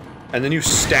ass, and then you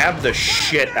stab the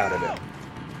shit out of him.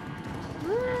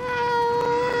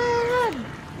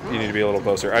 You need to be a little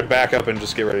closer. I'd back up and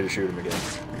just get ready to shoot him again.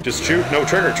 Just shoot. No,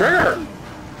 trigger. Trigger!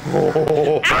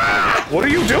 Oh, what are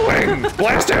you doing?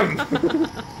 Blast him!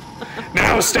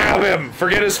 Now stab him!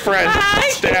 Forget his friend. I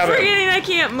keep Stab him. forgetting I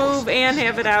can't move and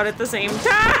have it out at the same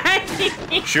time.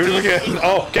 Shoot him again.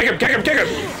 Oh, kick him, kick him, kick him!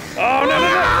 Oh, no,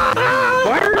 no, no!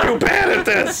 Why are you bad at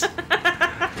this?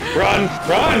 Run,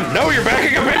 run! No, you're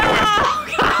backing up into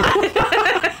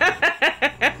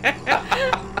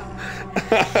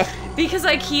him! Because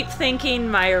I keep thinking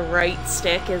my right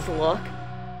stick is look.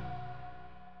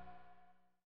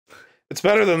 It's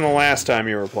better than the last time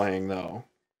you were playing, though.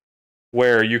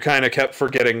 Where you kind of kept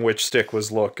forgetting which stick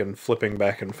was look and flipping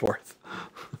back and forth.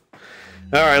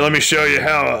 Alright, let me show you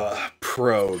how a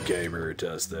pro gamer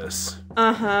does this.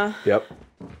 Uh-huh. Yep.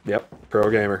 Yep. Pro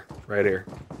gamer. Right here.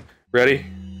 Ready?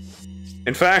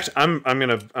 In fact, I'm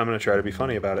gonna try to be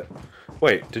funny about it.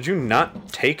 Wait, did you not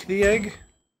take the egg?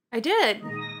 I did.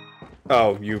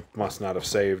 Oh, you must not have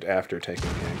saved after taking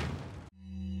the egg.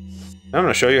 I'm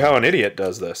gonna show you how an idiot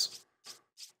does this.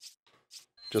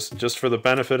 Just for the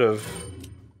benefit of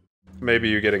maybe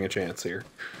you getting a chance here.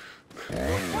 Are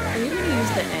you gonna use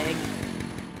the egg?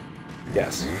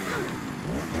 Yes.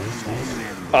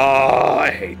 Oh,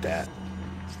 I hate that.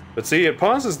 But see, it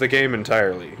pauses the game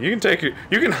entirely. You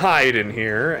can hide in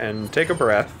here and take a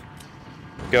breath.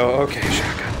 Go, okay,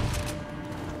 shotgun.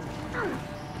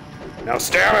 Now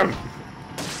stab him!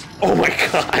 Oh my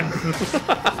god!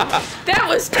 That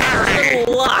was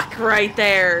terrible luck right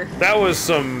there. That was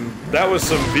some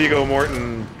Viggo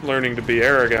Morton learning to be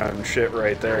Aragon shit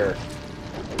right there.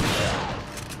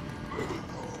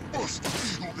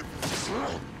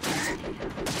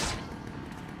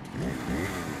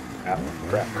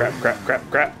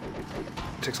 Crap.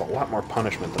 It takes a lot more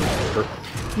punishment than I remember.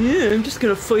 Yeah, I'm just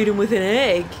gonna fight him with an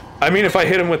egg. I mean, if I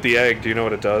hit him with the egg, do you know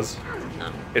what it does?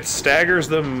 No. It staggers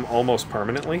them almost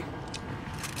permanently.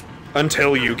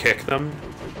 until you kick them.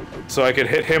 So I could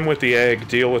hit him with the egg,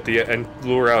 deal with the and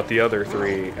lure out the other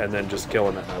 3, and then just kill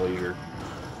him at my leisure.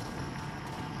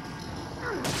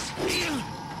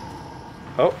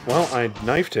 Oh, well, I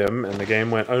knifed him, and the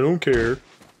game went, I don't care.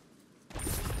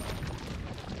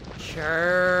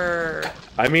 Sure.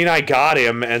 I mean, I got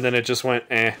him, and then it just went,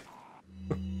 eh.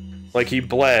 Like, he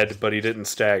bled, but he didn't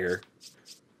stagger.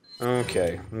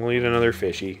 Okay, we'll eat another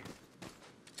fishy.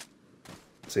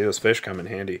 See, those fish come in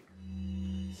handy.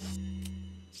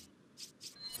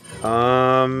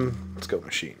 Let's go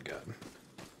machine gun.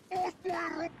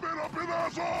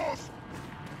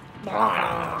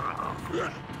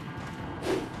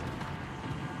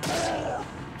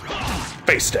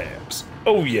 Face stabs.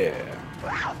 Oh yeah.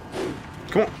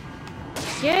 Come on.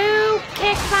 You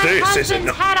kicked my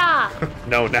husband's head off!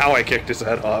 No, now I kicked his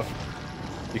head off.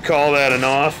 You call that an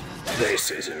off? This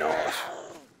is an off.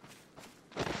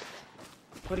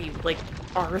 What are you, like,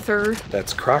 Arthur?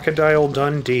 That's Crocodile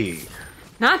Dundee.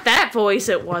 Not that voice,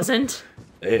 it wasn't.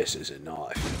 This is an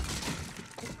off.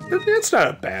 It's not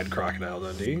a bad Crocodile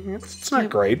Dundee. It's not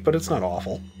great, but it's not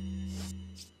awful.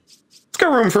 It's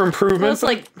got room for improvement. Well, it's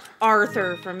like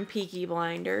Arthur from Peaky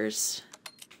Blinders.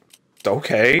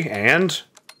 Okay, and?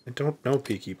 I don't know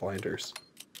Peaky Blinders.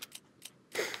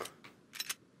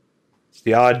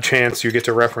 The odd chance you get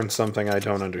to reference something I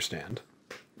don't understand.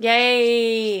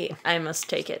 Yay! I must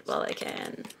take it while I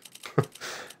can.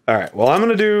 Alright, well, I'm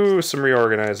going to do some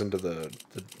reorganizing to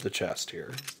the chest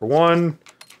here. For one,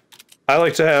 I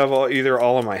like to have either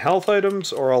all of my health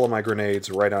items or all of my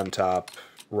grenades right on top,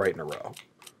 right in a row.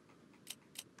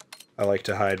 I like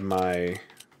to hide my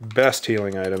best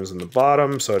healing items in the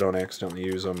bottom so I don't accidentally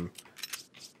use them.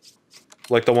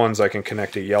 Like the ones I can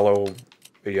connect a yellow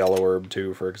herb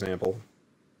to, for example.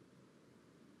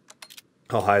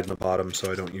 I'll hide in the bottom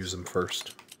so I don't use them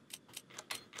first.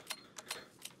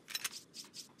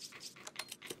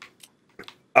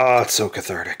 Ah, it's so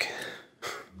cathartic.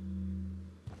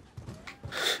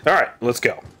 Alright, let's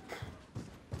go.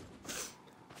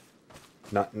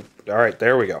 Alright,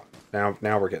 there we go. Now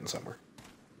we're getting somewhere.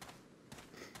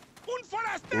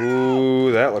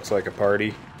 Ooh, that looks like a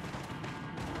party.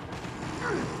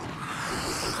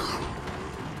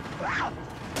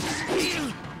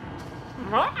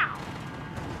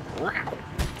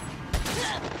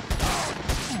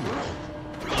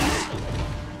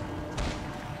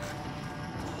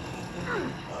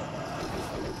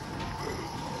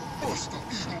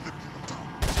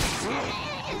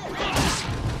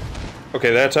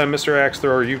 Okay, that time, Mr. Axe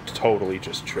Thrower, you totally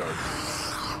just choked.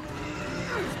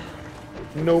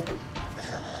 Nope.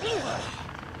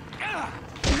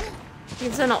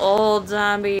 He's an old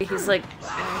zombie. He's like,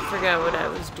 I forgot what I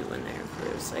was doing there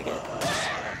for a second.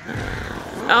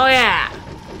 Oh yeah!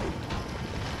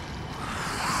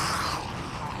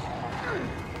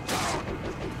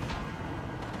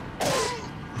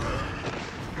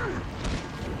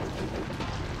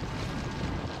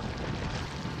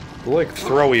 The, like,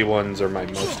 throwy ones are my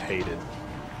most hated.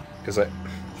 Because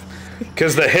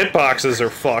the hitboxes are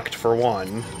fucked, for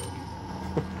one.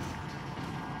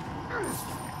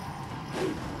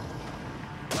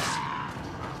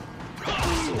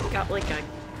 Got like a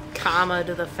comma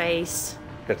to the face.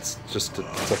 It's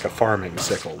like a farming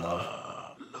sickle, though.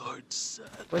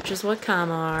 Which is what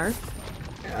comma are.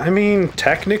 I mean,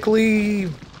 technically,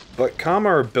 but comma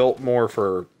are built more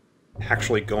for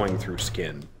actually going through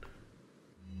skin.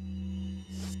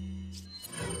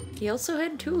 He also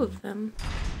had 2 of them.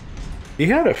 He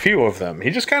had a few of them.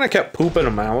 He just kind of kept pooping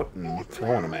them out and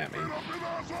throwing them at me.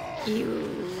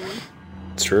 Ew.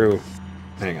 It's true.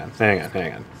 Hang on. I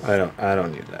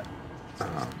don't need that.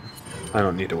 I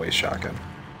don't need to waste shotgun.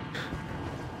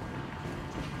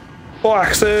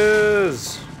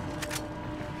 Boxes!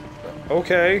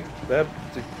 Okay, that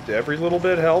every little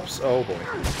bit helps. Oh boy.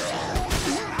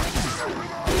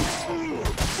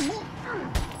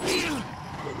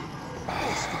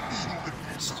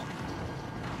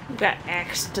 Got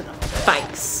axed to the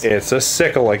face. It's a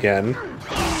sickle again.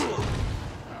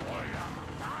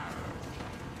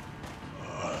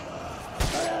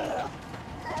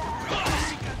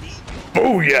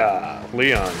 Booyah!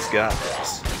 Leon's got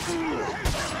this.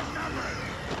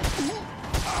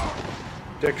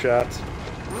 Dick shots.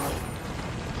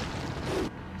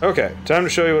 Okay, time to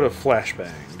show you what a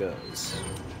flashbang does.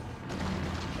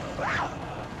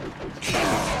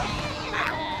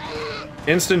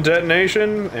 Instant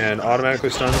detonation and automatically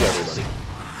stuns everybody.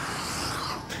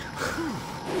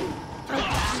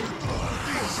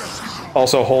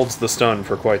 Also holds the stun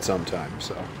for quite some time,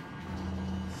 so.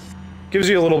 Gives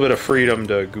you a little bit of freedom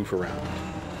to goof around.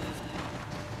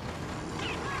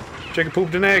 Chicken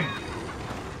pooped an egg.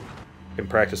 Can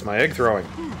practice my egg throwing.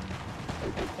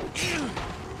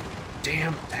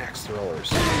 Damn axe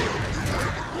throwers.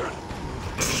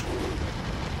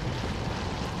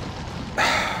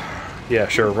 Yeah,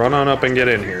 sure, run on up and get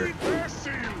in here.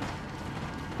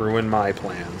 Ruin my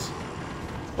plans.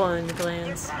 Fun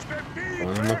glands.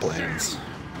 Ruin my plans.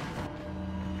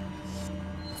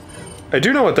 I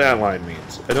do know what that line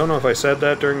means. I don't know if I said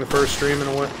that during the first stream in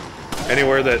a way.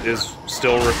 Anywhere that is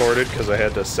still recorded, because I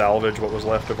had to salvage what was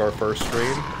left of our first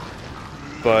stream.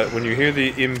 But when you hear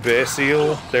the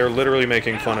imbecile, they're literally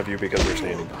making fun of you because they're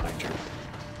standing behind you.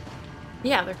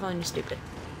 Yeah, they're calling you stupid.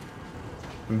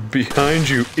 Behind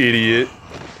you, idiot.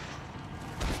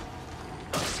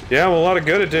 Yeah, well, a lot of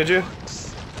good it did you.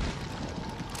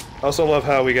 Also love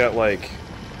how we got, like,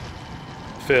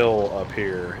 Phil up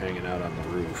here hanging out on the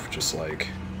roof, just like...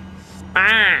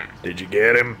 Ah! Did you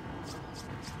get him?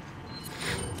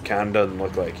 Kinda doesn't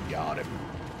look like he got him.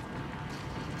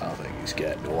 I don't think he's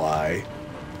getting away.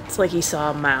 It's like he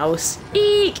saw a mouse.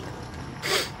 Eek!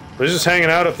 He's just hanging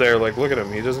out up there, like, look at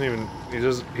him. He doesn't even...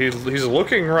 He's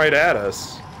looking right at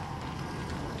us.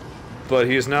 But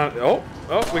he's not... Oh,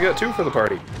 we got 2 for the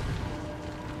party.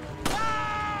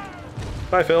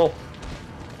 Bye, Phil.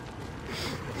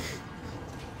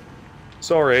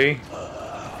 Sorry.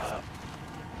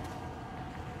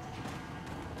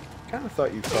 Kinda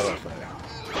thought you fell off that.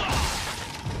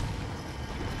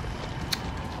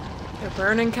 They're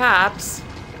burning cops.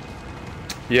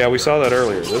 Yeah, we saw that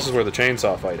earlier. This is where the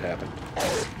chainsaw fight happened.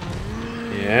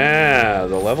 Yeah,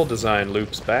 the level design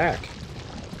loops back.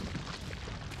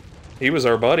 He was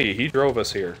our buddy. He drove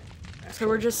us here. So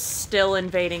we're just still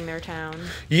invading their town.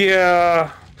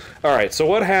 Yeah. Alright, so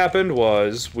what happened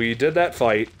was, we did that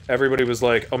fight. Everybody was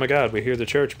like, oh my god, we hear the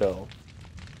church bell.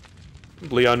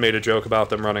 Leon made a joke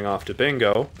about them running off to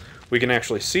bingo. We can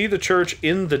actually see the church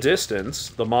in the distance,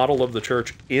 the model of the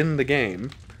church in the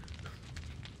game.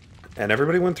 And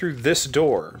everybody went through this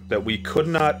door that we could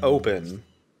not open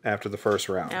after the first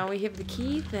round. Now we have the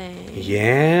key thing.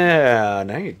 Yeah,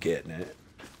 now you're getting it.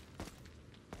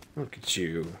 Look at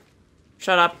you.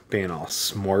 Shut up. Being all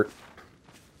smart.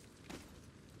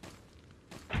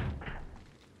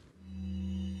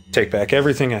 Take back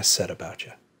everything I said about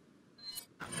you.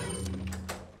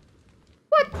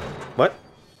 What? What?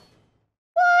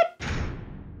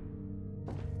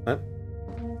 What?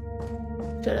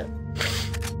 Shut up.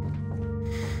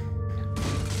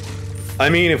 I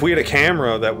mean, if we had a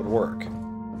camera, that would work.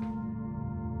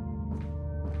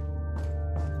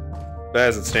 But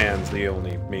as it stands, the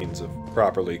only means of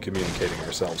properly communicating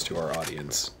ourselves to our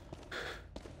audience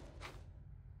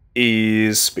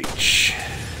is speech.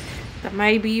 But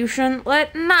maybe you shouldn't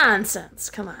let nonsense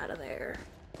come out of there.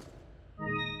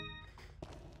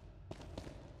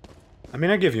 I mean,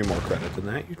 I give you more credit than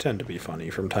that. You tend to be funny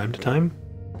from time to time.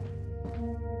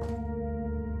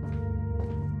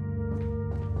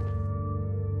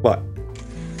 What?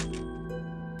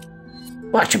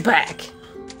 Watch your back.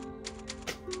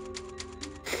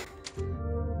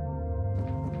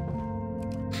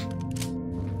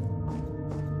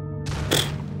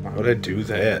 Why would I do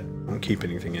that? I don't keep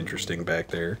anything interesting back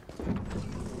there.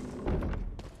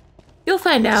 You'll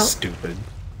find out. Stupid.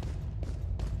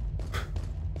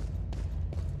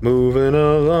 Moving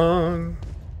along,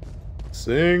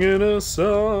 singing a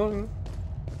song.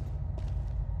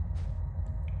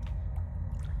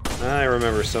 I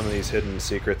remember some of these hidden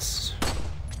secrets.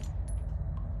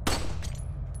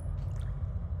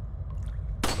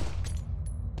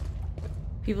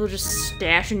 People just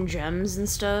stashing gems and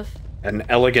stuff. An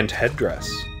elegant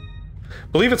headdress.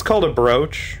 Believe it's called a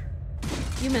brooch.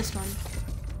 You missed one.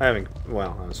 I haven't...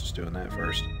 Well, I was just doing that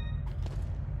first.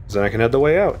 Then I can head the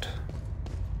way out.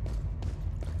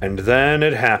 And then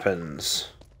it happens.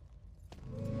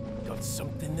 Got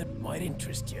something that might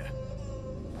interest you.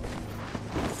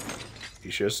 He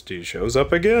shows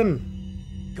up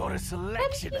again. Got a How did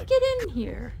selection he of... get in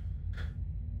here?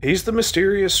 He's the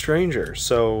mysterious stranger,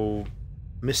 so...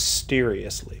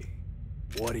 mysteriously.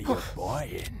 What are you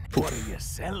buying? What are you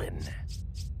selling?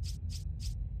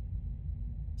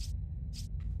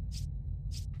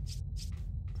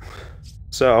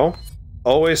 So,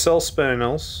 always sell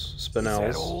spinels,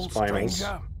 That old spinels,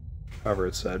 stranger? however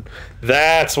it's said.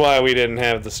 That's why we didn't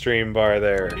have the stream bar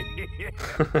there.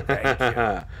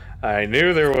 Thank I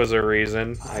knew there was a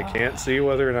reason. I can't see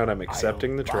whether or not I'm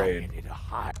accepting the trade.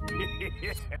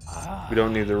 We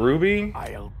don't need the ruby,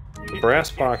 the brass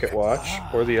pocket watch,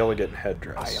 or the elegant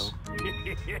headdress.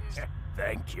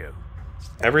 Thank you.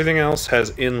 Everything else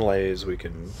has inlays we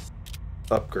can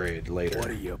upgrade later. What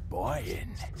are you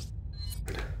buying?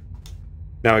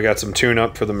 Now we got some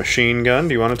tune-up for the machine gun.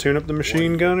 Do you want to tune up the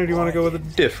machine gun, or do you want to go with a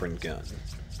different gun?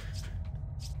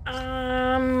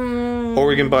 Or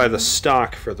we can buy the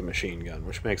stock for the machine gun,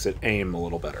 which makes it aim a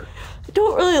little better. I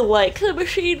don't really like the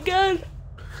machine gun.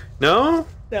 No?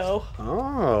 No.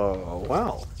 Oh,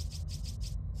 well.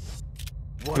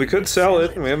 We could sell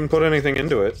it, and we haven't put anything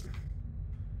into it.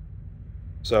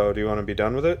 So, do you want to be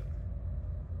done with it?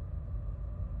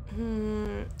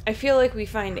 I feel like we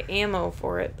find ammo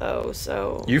for it, though,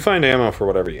 so... You find ammo for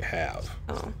whatever you have.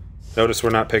 Oh. Notice we're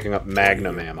not picking up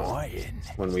Magnum ammo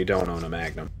when we don't own a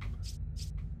Magnum.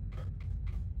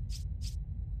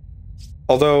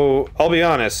 Although, I'll be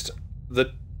honest,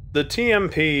 the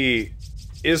TMP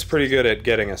is pretty good at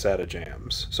getting us out of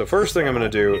jams. So first thing I'm going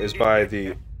to do is buy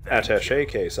the attaché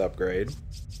case upgrade,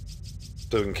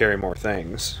 so we can carry more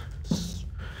things.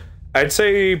 I'd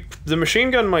say the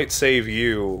machine gun might save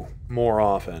you more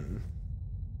often,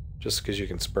 just because you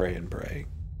can spray and pray.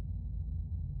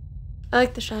 I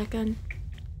like the shotgun.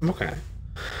 Okay.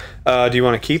 Do you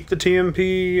want to keep the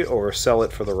TMP or sell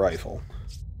it for the rifle?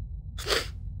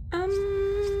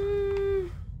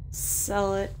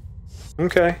 Sell it.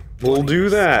 Okay, we'll do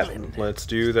that. Let's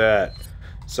do that.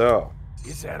 So,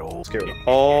 let's get rid of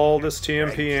all this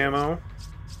TMP ammo.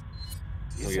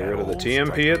 We'll get rid of the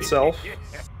TMP itself.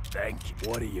 Thank you.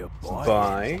 What are you buying?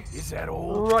 Buy Is that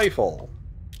old? rifle.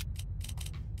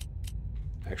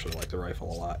 I actually like the rifle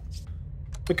a lot.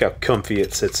 Look how comfy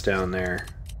it sits down there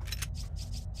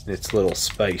in its little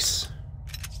space.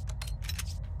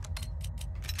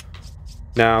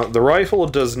 Now, the rifle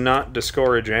does not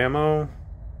discourage ammo.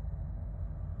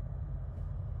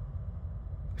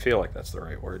 I feel like that's the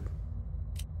right word.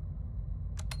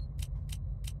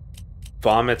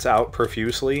 Vomits out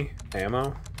profusely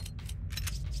ammo.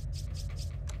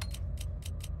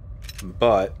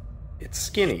 But it's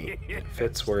skinny. It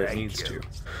fits where it needs to. You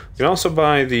can also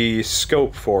buy the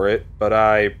scope for it, but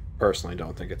I personally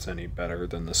don't think it's any better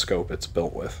than the scope it's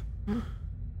built with.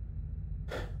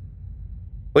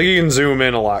 Like, you can zoom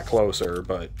in a lot closer,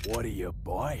 but... What are you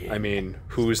buying? I mean,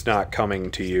 who's not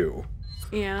coming to you?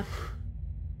 Yeah.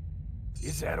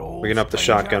 Is that old? We can up the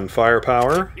shotgun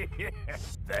firepower,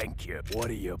 Thank you. What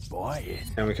are you buying?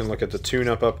 and we can look at the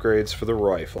tune-up upgrades for the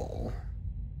rifle.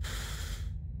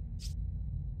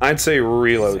 I'd say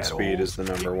reload speed is the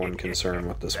 #1 concern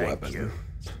with this weapon.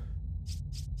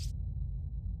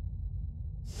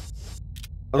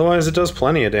 Otherwise, it does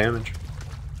plenty of damage.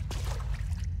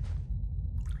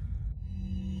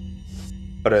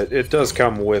 But it does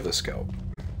come with a scope.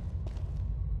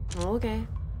 Okay.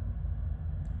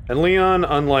 And Leon,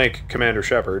 unlike Commander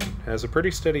Shepard, has a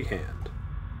pretty steady hand.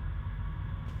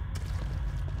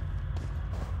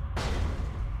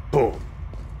 Boom.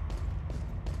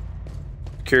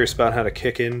 Curious about how to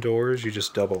kick in doors? You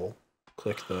just double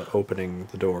click the opening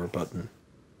the door button.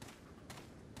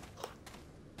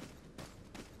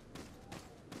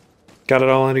 Got it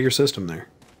all out of your system there.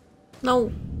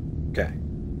 No. Okay.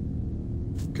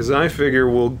 Because I figure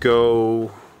we'll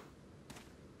go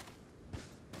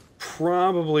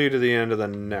probably to the end of the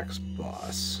next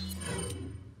boss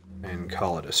and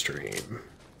call it a stream.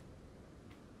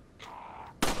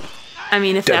 I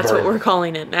mean, if Dead that's bird. what we're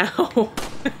calling it now.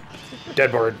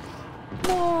 Dead bird.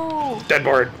 No. Dead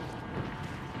bird.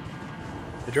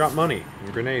 They drop money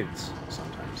and grenades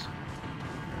sometimes.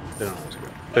 They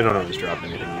don't always drop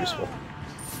anything useful.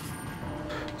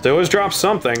 They always drop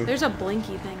something. There's a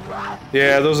blinky thing on it.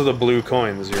 Yeah, those are the blue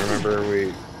coins. You remember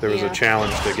there was a Yeah.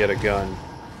 challenge to get a gun,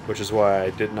 which is why I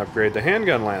didn't upgrade the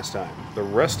handgun last time. The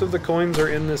rest of the coins are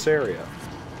in this area.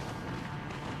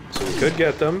 So we could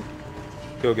get them.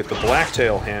 Go get the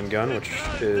Blacktail handgun, which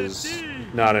is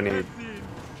not any...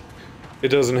 It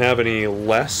doesn't have any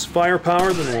less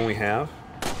firepower than what we have.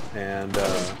 And,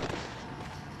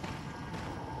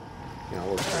 you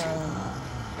know, looks pretty good.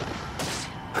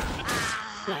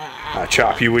 I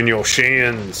chop you in your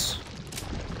shins.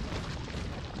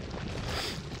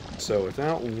 So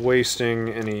without wasting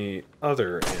any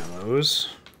other ammos,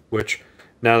 which,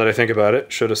 now that I think about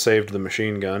it, should have saved the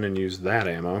machine gun and used that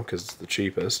ammo, because it's the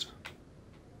cheapest.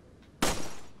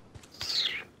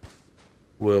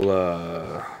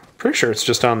 We'll, pretty sure it's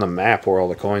just on the map where all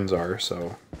the coins are,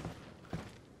 so...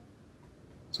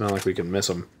 It's not like we can miss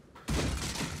them.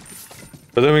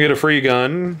 But then we get a free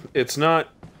gun. It's not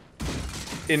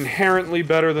inherently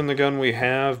better than the gun we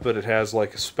have, but it has,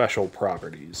 like, special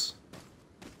properties,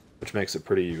 which makes it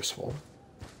pretty useful.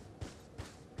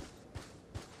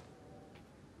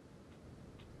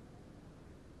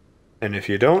 And if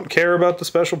you don't care about the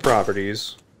special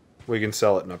properties, we can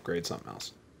sell it and upgrade something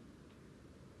else.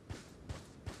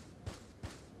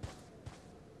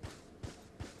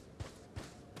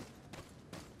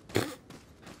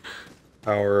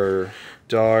 Our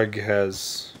dog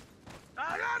has...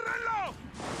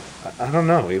 I don't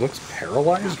know, he looks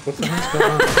paralyzed? What the hell's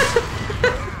going on?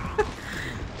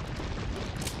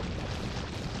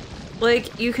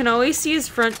 Like, you can always see his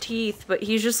front teeth, but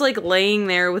he's just, like, laying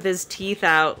there with his teeth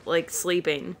out, like,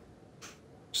 sleeping.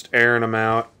 Just airing them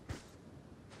out.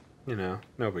 You know,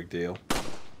 no big deal.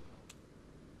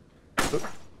 Oop.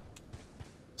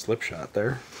 Slip shot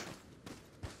there.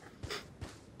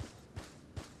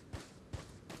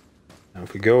 Now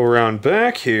if we go around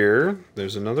back here,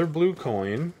 there's another blue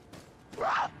coin.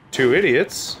 2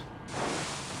 idiots.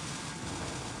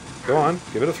 Go on,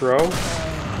 give it a throw.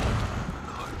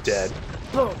 Dead.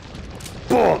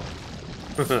 Boom!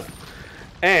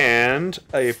 And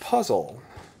a puzzle.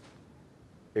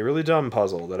 A really dumb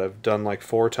puzzle that I've done like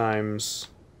 4 times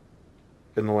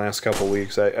in the last couple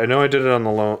weeks. I know I did it on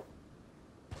the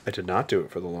I did not do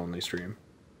it for the Lonely stream.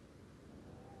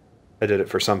 I did it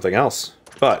for something else.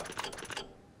 But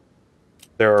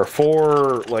there are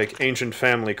 4 like ancient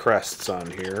family crests on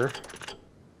here.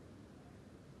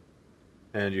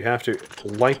 And you have to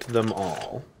light them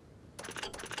all.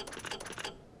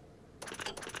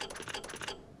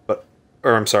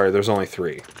 Or, I'm sorry, there's only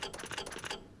 3.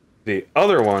 The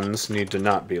other ones need to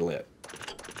not be lit.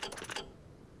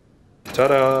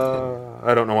 Ta-da!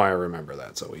 I don't know why I remember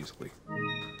that so easily.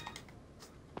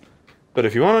 But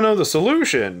if you want to know the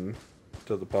solution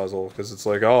to the puzzle, because it's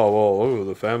like, oh, well, oh,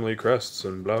 the family crests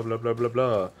and blah, blah, blah, blah,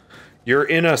 blah. You're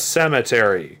in a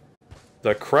cemetery.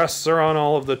 The crests are on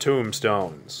all of the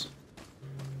tombstones.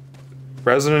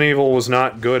 Resident Evil was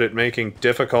not good at making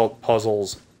difficult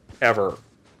puzzles ever.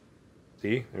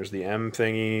 See, there's the M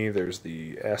thingy, there's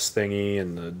the S thingy,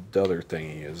 and the other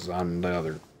thingy is on the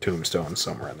other tombstone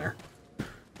somewhere in there.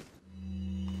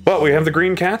 But we have the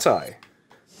green cat's eye.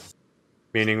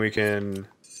 Meaning we can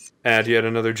add yet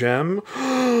another gem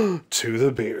to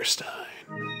the beer stein.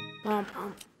 Bum,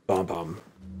 bum. Bum bum.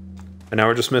 And now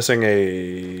we're just missing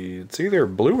a... It's either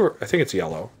blue or... I think it's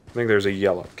yellow. I think there's a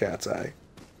yellow cat's eye.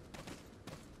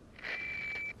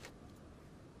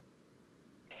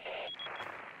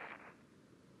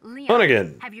 Leon,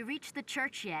 Hunnigan. have you reached the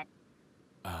church yet?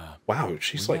 Wow,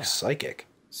 she's Yeah. like psychic.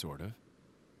 Sort of.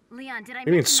 Leon, did I What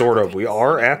do you mean, mention sort not to of? take We the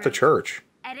are secret at the room? church.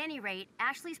 At any rate,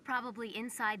 Ashley's probably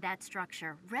inside that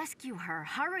structure. Rescue her,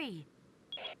 hurry!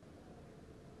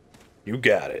 You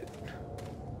got it.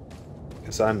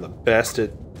 Because I'm the best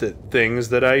at the things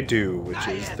that I do, which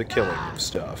is the killing of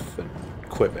stuff and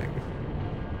quipping.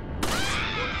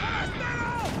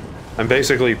 I'm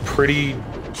basically pretty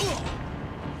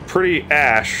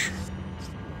Ash,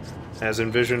 as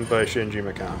envisioned by Shinji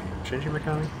Mikami. Shinji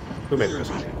Mikami? Who made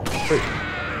Resident Evil? Pretty sure.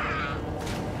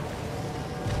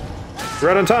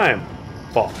 Right on time.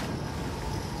 Fall.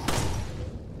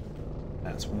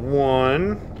 That's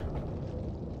 1.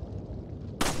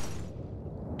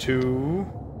 2.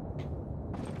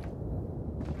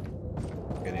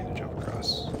 I need to jump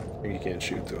across. I think you can't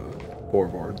shoot the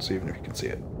floorboards, even if you can see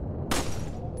it.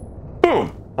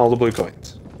 Boom! All the blue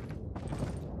coins.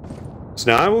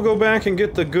 So now I will go back and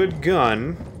get the good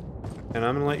gun, and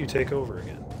I'm gonna let you take over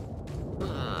again.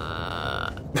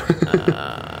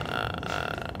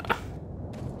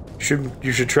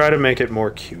 You should try to make it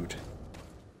more cute.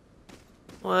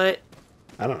 What?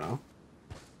 I don't know.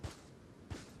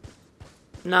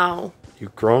 No.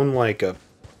 You've grown like a...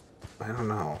 I don't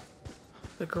know.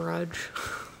 The Grudge.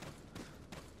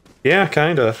 Yeah,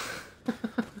 kinda.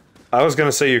 I was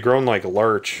gonna say you've grown like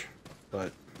Lurch,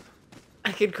 but...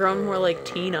 I could grow more like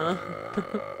Tina.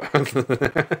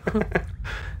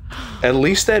 At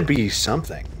least that'd be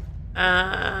something.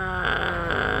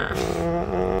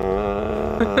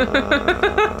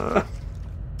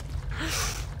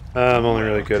 I'm only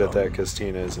really good at that because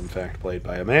Tina is in fact played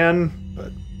by a man,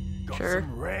 but... Sure.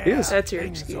 Yes. That's your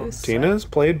excuse. Tina is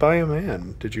played by a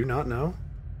man. Did you not know?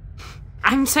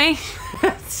 I'm saying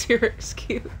that's your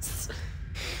excuse.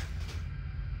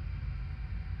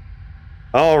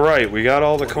 Alright, we got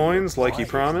all the coins like he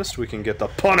promised. We can get the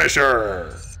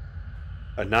Punisher!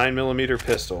 A 9mm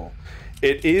pistol.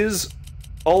 It is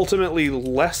ultimately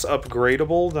less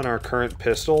upgradable than our current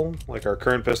pistol. Like, our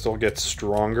current pistol gets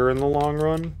stronger in the long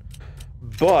run.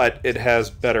 But it has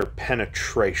better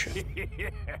penetration.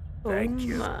 Thank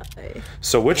you. My.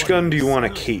 So which gun do you want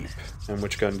to keep? And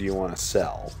which gun do you want to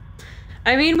sell?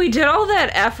 I mean, we did all that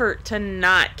effort to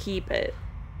not keep it.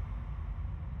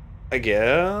 I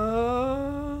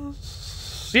guess...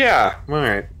 Yeah,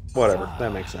 alright. Whatever,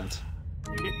 that makes sense.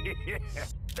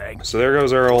 Thanks. So there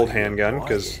goes our old handgun,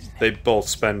 because they both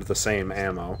spend the same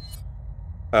ammo.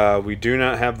 We do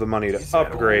not have the money to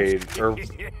upgrade, or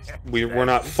we're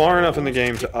not far enough in the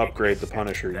game to upgrade the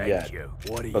Punisher yet.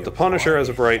 But the Punisher, as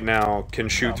of right now, can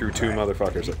shoot through 2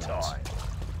 motherfuckers at once.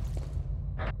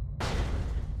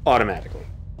 Automatically.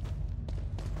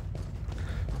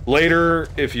 Later,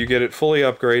 if you get it fully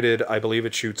upgraded, I believe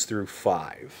it shoots through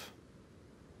 5.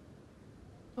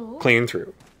 Oh. Clean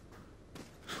through.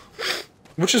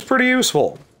 Which is pretty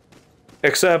useful.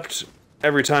 Except,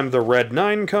 every time the Red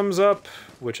 9 comes up,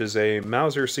 which is a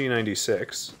Mauser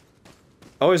C96,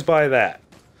 always buy that.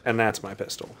 And that's my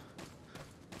pistol.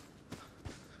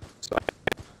 So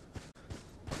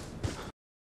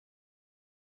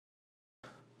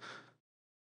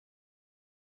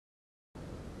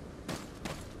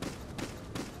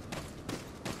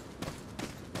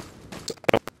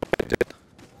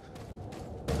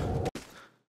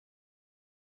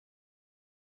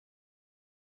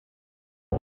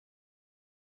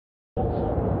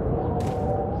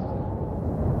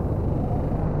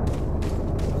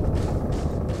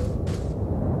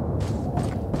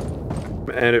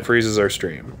and it freezes our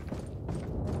stream.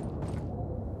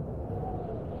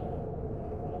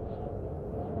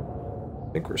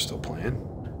 I think we're still playing.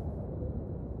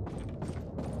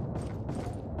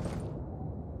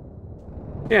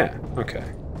 Yeah,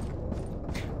 okay.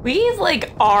 We,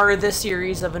 like, are the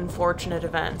series of unfortunate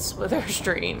events with our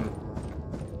stream.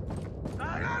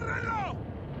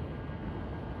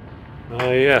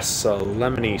 Yes, a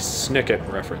lemony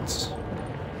snicket reference.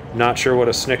 Not sure what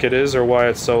a snicket is or why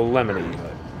it's so lemony,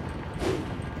 but...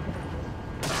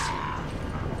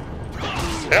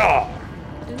 Yeah!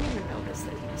 I didn't even notice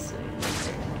that you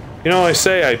say. You know, I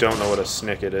say I don't know what a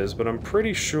snicket is, but I'm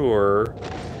pretty sure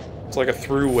it's like a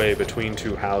throughway between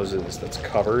 2 houses that's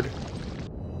covered.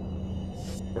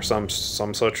 Or some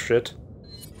such shit.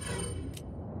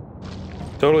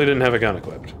 Totally didn't have a gun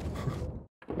equipped.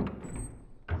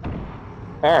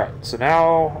 Alright, so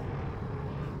now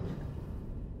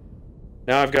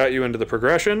I've got you into the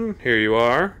progression. Here you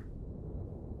are.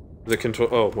 The control...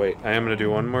 Oh, wait. I am going to do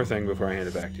one more thing before I hand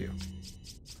it back to you.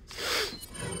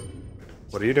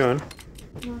 What are you doing?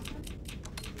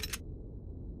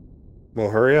 Well,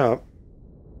 hurry up.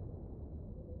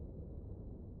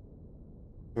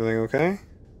 Everything okay?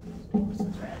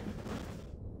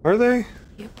 Are they?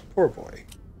 Yep. Poor boy.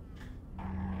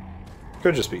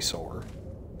 Could just be sore.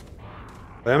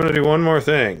 But I'm going to do one more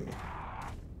thing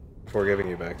before giving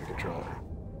you back the controller.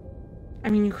 I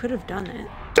mean, you could have done it.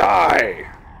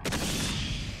 Die!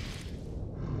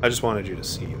 I just wanted you to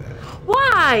see that.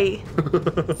 Why?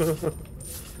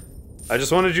 I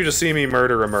just wanted you to see me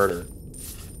murder a murder.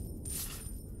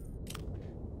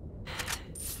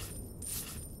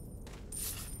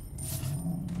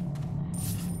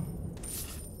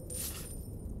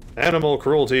 Animal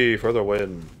cruelty for the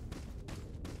win.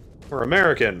 We're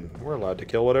American. We're allowed to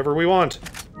kill whatever we want.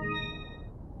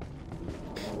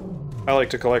 I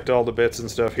like to collect all the bits and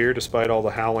stuff here, despite all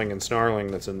the howling and snarling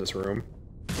that's in this room.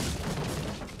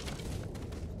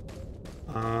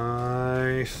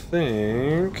 I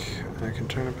think I can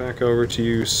turn it back over to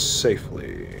you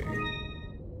safely.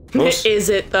 Is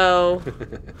it, though?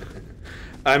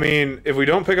 I mean, if we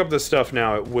don't pick up this stuff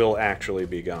now, it will actually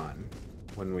be gone.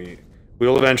 When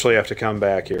we'll eventually have to come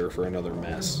back here for another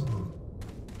mess.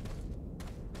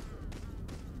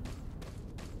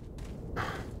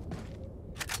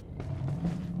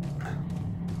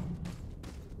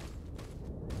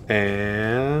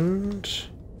 And...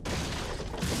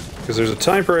 because there's a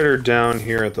typewriter down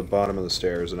here at the bottom of the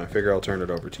stairs, and I figure I'll turn it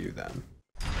over to you then.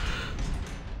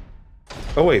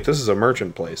 Oh wait, this is a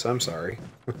merchant place, I'm sorry.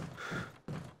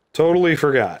 Totally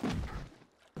forgot.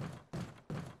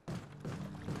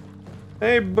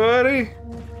 Hey buddy!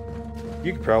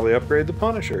 You could probably upgrade the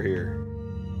Punisher here.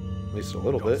 At least a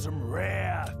little bit. Some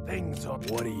rare things on.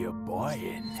 What are you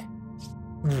buying?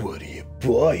 What are you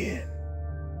buying?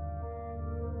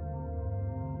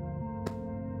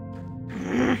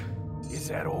 Is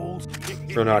that old?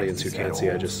 For an audience who can't see,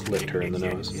 I just licked her in the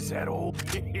nose. Is that old?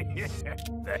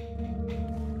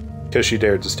 Because she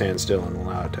dared to stand still and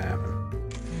allow it to happen.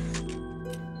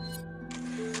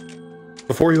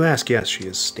 Before you ask, yes, she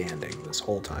is standing this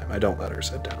whole time. I don't let her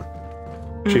sit down.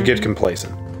 She'd get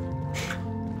complacent.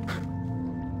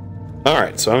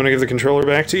 Alright, so I'm going to give the controller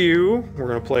back to you. We're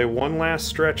going to play one last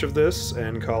stretch of this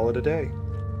and call it a day.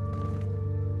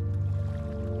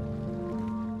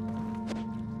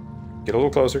 Get a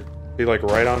little closer. Be like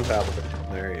right on top of it.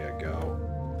 There you go.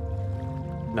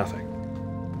 Nothing.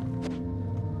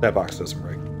 That box doesn't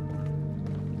break.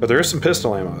 But there is some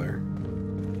pistol ammo there.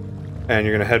 And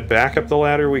you're going to head back up the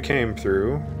ladder we came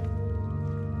through.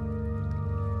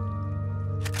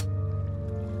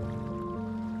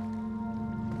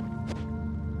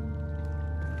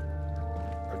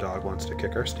 dog wants to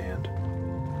kick our stand.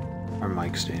 Our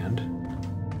mic stand.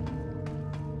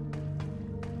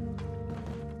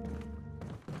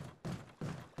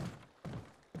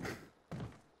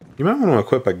 You might want to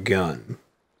equip a gun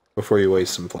before you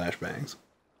waste some flashbangs.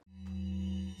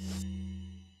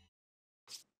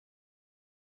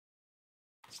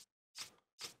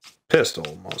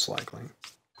 Pistol, most likely.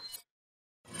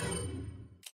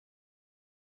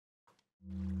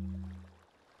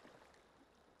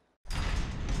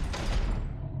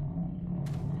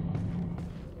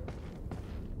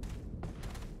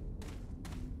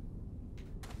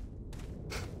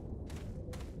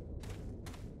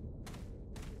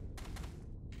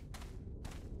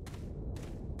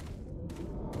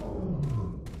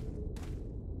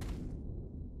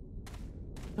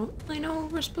 Don't really know where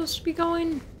we're supposed to be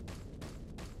going.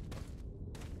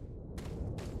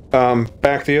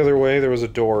 Back the other way, there was a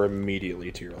door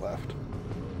immediately to your left.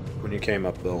 When you came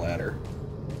up the ladder.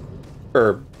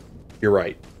 Or, you're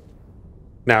right.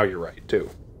 Now you're right, too.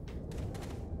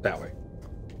 That way.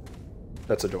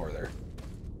 That's a door there.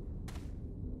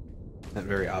 That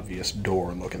very obvious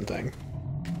door-looking thing.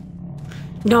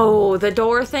 No, the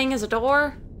door thing is a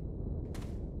door?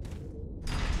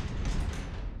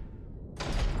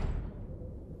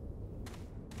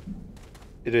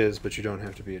 It is, but you don't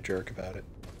have to be a jerk about it.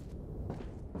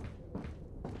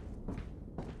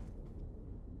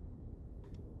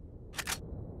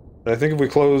 But I think if we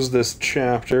close this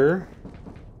chapter...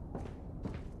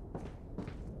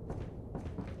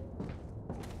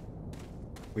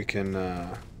 we can,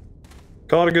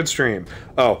 call it a good stream.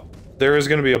 Oh, there is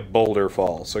going to be a boulder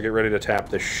fall, so get ready to tap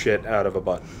the shit out of a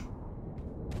button.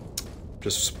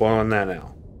 Just spoiling that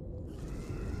now.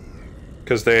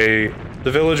 Because the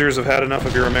villagers have had enough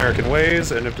of your American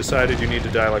ways and have decided you need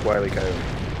to die like Wile E. Coyote.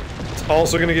 It's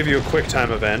also going to give you a quick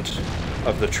time event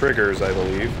of the triggers, I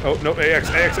believe. Oh, no, AX.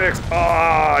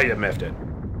 Ah, you miffed it.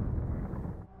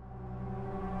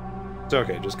 It's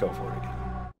okay, just go for it again.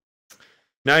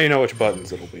 Now you know which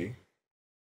buttons it'll be.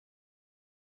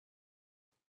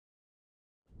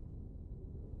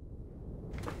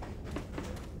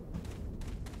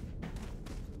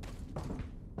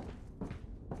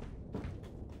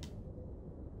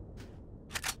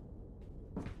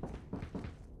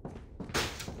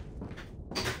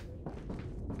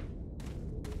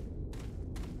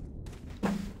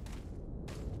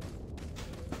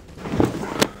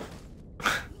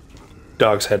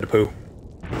 Dog's head to poo.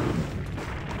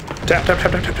 Tap, tap,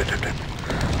 tap, tap, tap, tap, tap,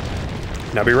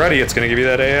 tap. Now be ready, it's going to give you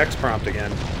that AX prompt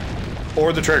again.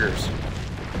 Or the triggers.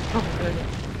 Oh, good.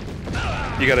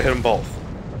 You got to hit them both.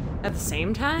 At the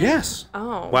same time? Yes.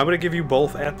 Oh. Why would it give you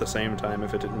both at the same time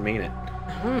if it didn't mean it?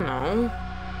 I don't know.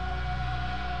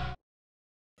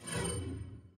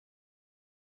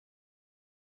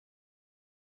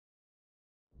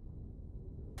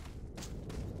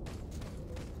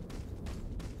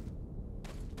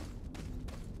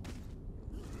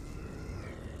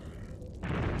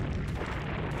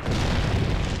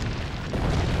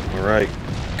 Alright.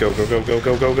 Go, go, go, go,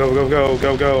 go, go, go, go, go,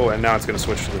 go, go. And now it's going to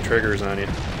switch to the triggers on you.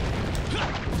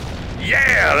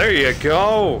 Yeah, there you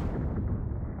go.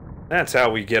 That's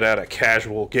how we get out of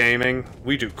casual gaming.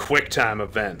 We do quick time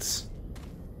events.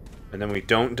 And then we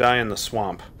don't die in the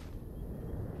swamp.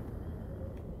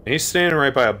 And he's standing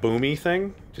right by a boomy thing.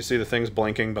 Do you see the things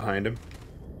blinking behind him?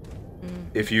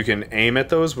 If you can aim at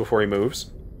those before he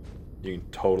moves, you can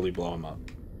totally blow him up.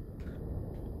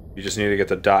 You just need to get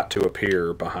the dot to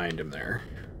appear behind him there.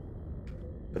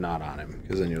 But not on him,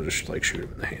 because then you'll just, like, shoot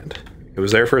him in the hand. It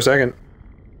was there for a second.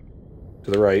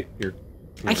 To the right.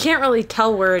 I can't really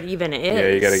tell where it even is. Yeah,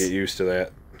 you gotta get used to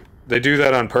that. They do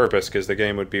that on purpose, because the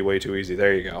game would be way too easy.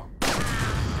 There you go.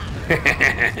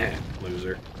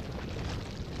 Loser.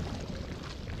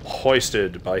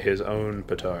 Hoisted by his own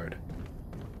petard.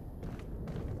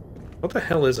 What the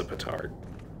hell is a petard?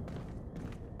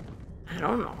 I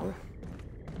don't know.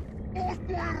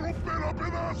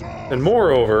 And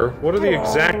moreover, what are the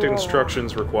exact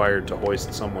instructions required to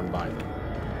hoist someone by them?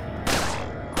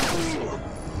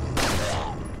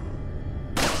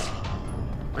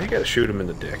 Why you gotta shoot him in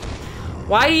the dick?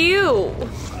 Why you?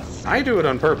 I do it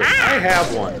on purpose. I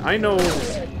have one. I know...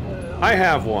 I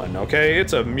have one, okay?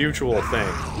 It's a mutual thing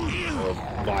of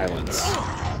violence.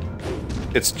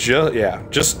 It's just... yeah,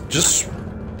 just...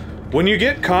 when you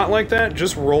get caught like that,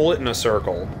 just roll it in a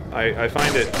circle. I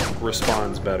find it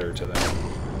responds better to that.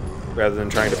 Rather than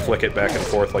trying to flick it back and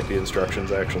forth like the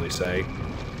instructions actually say.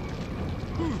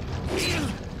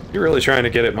 You're really trying to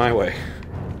get it my way.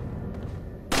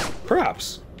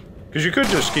 Props. Because you could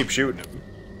just keep shooting him.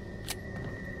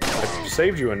 I've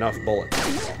saved you enough bullets.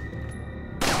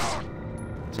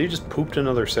 See, He just pooped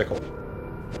another sickle.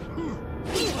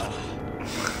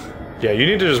 Yeah, you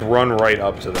need to just run right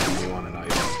up to them when you want a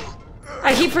knife.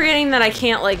 I keep forgetting that I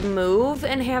can't, like, move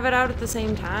and have it out at the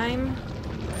same time.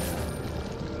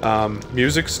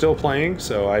 Music's still playing,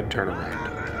 so I'd turn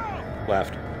around.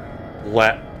 Left.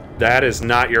 Left. That is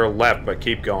not your left, but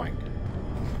keep going.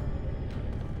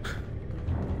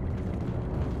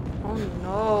 Oh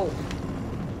no.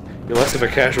 You're less of a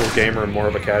casual gamer and more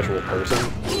of a casual person.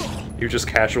 You just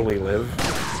casually live.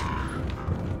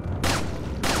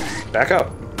 Back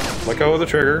up. Let go of the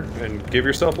trigger and give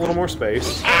yourself a little more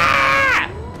space. Ah!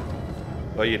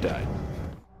 Well, you died.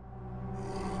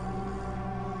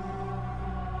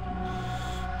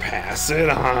 Pass it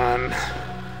on.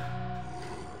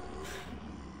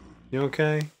 You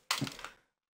okay?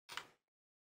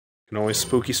 Can always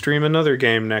spooky stream another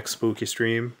game next spooky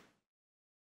stream.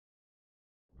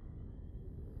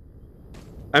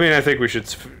 I mean, I think we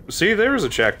should see. There was a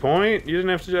checkpoint. You didn't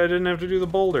have to. I didn't have to do the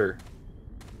boulder.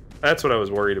 That's what I was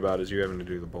worried about, is you having to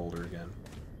do the boulder again.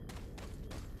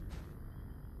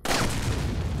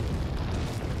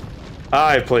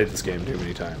 I've played this game too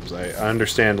many times. I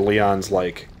understand Leon's,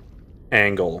 like,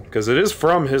 angle, because it is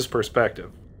from his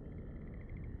perspective.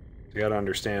 You gotta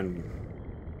understand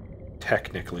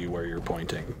technically where you're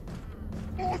pointing.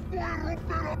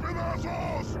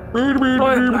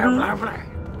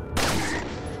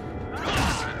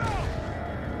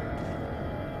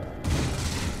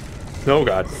 Oh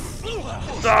god.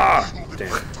 Ah!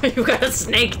 Damn. You got a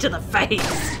snake to the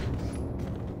face.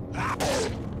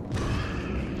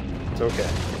 It's okay.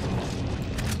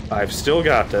 I've still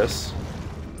got this.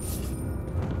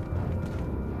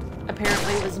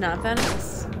 Apparently it was not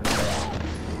venomous.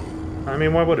 I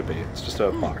mean, why would it be? It's just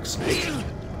a box snake.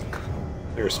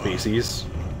 They're a species.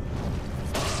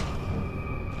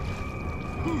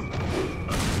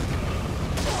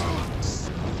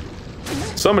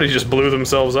 Somebody just blew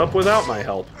themselves up without my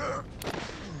help.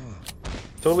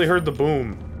 Totally heard the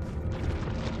boom.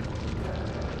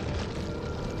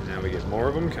 Now we get more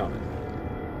of them coming.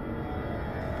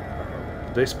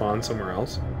 Did they spawn somewhere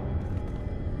else?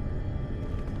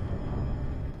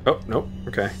 Oh, nope.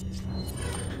 Okay.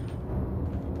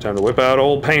 Time to whip out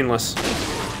old Painless.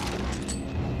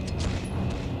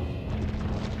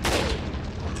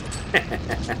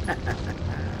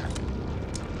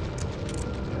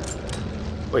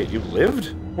 Wait, you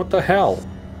lived? What the hell?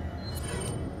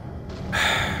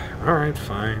 Alright,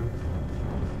 fine.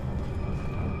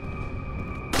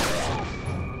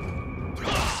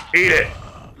 Eat it!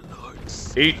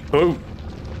 Eat poop!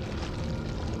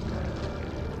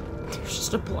 There's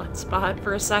just a blood spot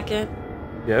for a second.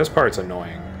 Yeah, this part's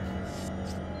annoying.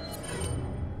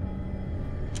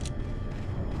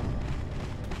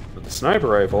 But the sniper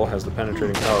rifle has the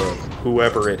penetrating power of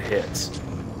whoever it hits.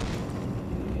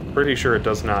 Pretty sure it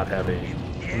does not have a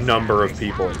number of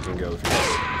people it can go through.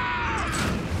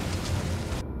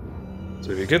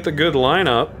 So if you get the good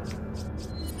lineup,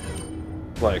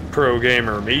 like pro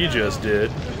gamer me just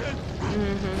did,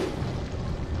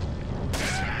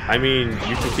 I mean,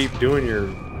 you can keep doing your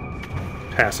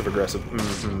passive aggressive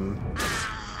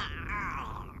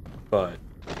but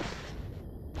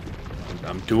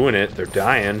I'm doing it, they're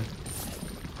dying.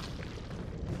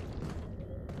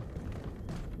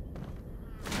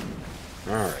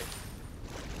 Alright.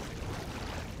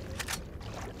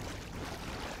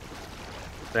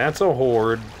 That's a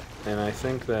horde, and I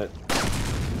think that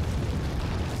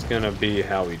it's gonna be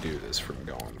how we do this from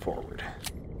going forward.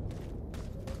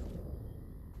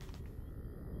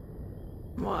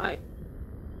 Why?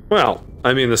 Well,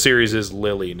 I mean, the series is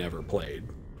Lily never played.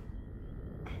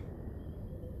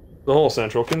 The whole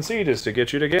central conceit is to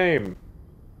get you to game.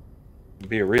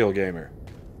 Be a real gamer.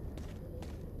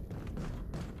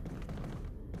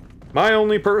 My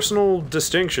only personal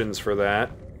distinctions for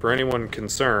that, for anyone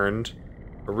concerned,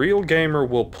 a real gamer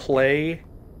will play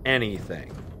anything.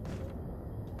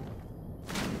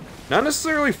 Not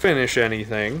necessarily finish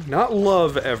anything, not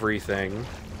love everything,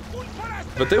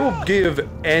 but they will give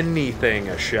anything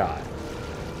a shot.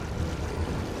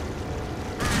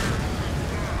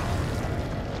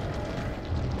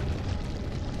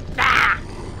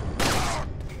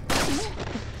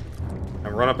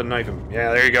 And run up and knife him.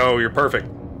 Yeah, there you go, you're perfect.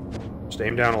 Just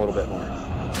aim down a little bit more.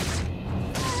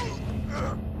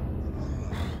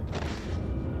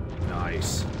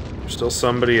 Nice. There's still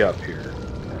somebody up here.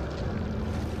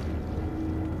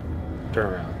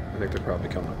 Turn around. I think they're probably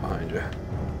coming up behind you.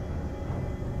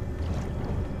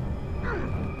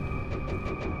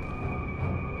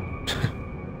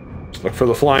 Just look for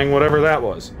the flying whatever that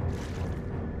was.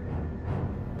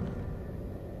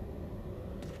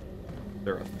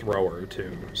 They're a thrower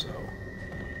too, so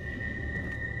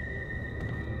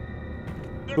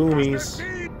Boomies.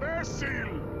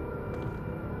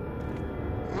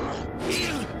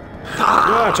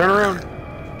 Ah, turn around.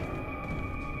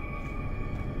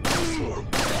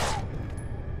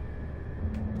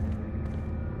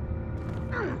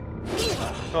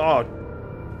 Oh.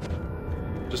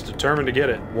 Just determined to get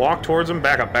it. Walk towards him.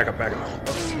 Back up, back up, back up.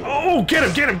 Oh, get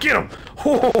him, get him, get him!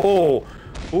 Oh,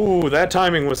 ooh, that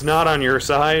timing was not on your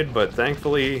side, but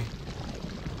thankfully...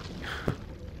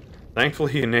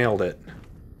 Thankfully you nailed it.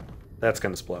 That's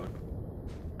gonna explode.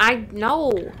 I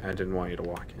know. I didn't want you to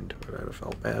walk into it. I'd have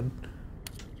felt bad.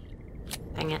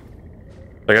 Dang it.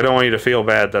 Like, I don't want you to feel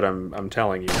bad that I'm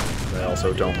telling you. I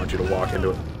also don't want you to walk into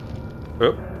it.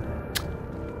 Oh.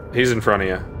 He's in front of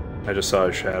you. I just saw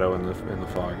his shadow in the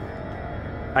fog.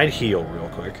 I'd heal real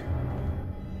quick.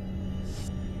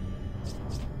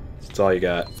 That's all you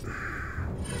got.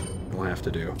 We'll have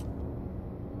to do.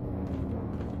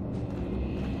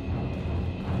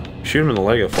 Shoot him in the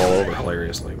leg, he'll fall over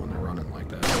hilariously when they're running like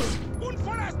that.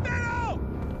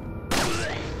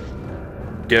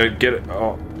 Get it.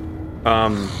 Oh.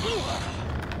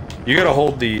 You gotta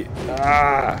hold the...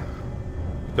 Ah!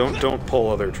 Don't pull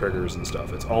other triggers and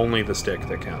stuff. It's only the stick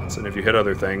that counts. And if you hit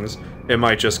other things, it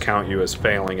might just count you as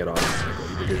failing it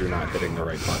automatically because you're not hitting the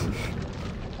right button.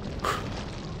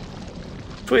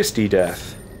 Twisty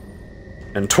death.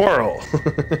 And twirl!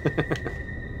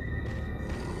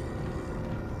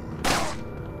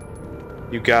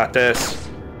 You got this.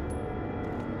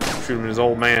 Shoot him in his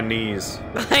old man knees.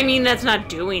 I mean, that's not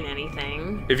doing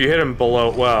anything. If you hit him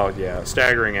below... Well, yeah,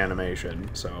 staggering animation,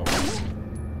 so...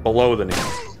 Below the knee.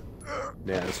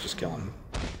 Yeah, it's just killing him.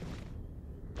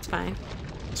 It's fine.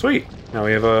 Sweet! Now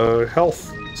we have a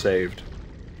health saved.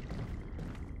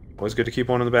 Always good to keep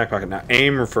one in the back pocket. Now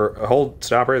aim for... Hold,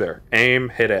 stop right there. Aim,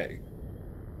 hit A.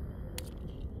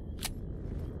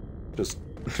 Just...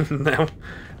 now,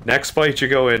 next fight you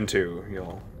go into,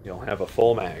 you'll have a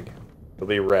full mag. You'll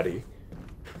be ready.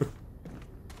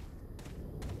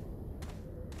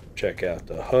 Check out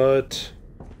the hut.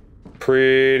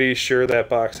 Pretty sure that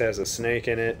box has a snake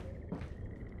in it.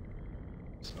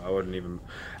 So I wouldn't even...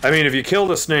 I mean, if you kill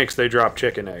the snakes, they drop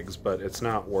chicken eggs, but it's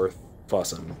not worth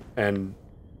fussing. And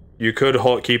you could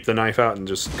keep the knife out and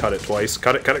just cut it twice.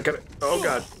 Cut it, cut it, cut it. Oh,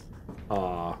 God.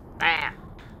 Aw. Ah.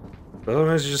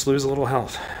 Otherwise, you just lose a little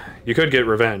health. You could get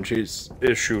revenge. He is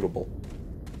shootable.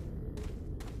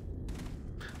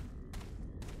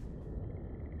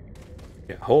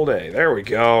 Yeah, hold A. There we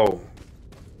go.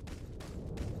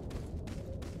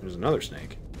 There's another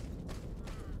snake.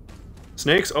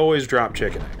 Snakes always drop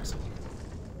chicken eggs.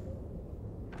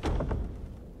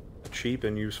 A cheap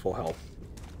and useful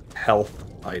health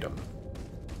item.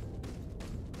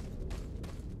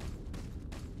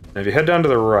 Now if you head down to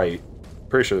the right,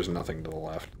 pretty sure there's nothing to the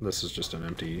left. This is just an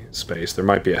empty space. There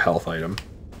might be a health item.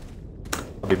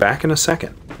 I'll be back in a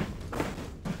second.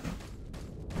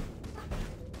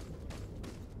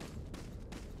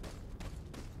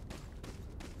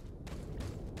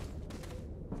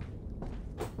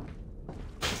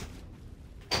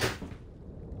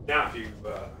 Now, if you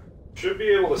should be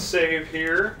able to save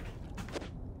here.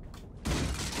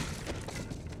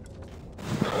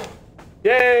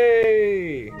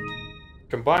 Yay!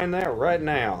 Combine that right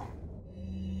now.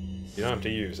 You don't have to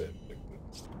use it.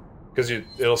 Because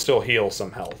it'll still heal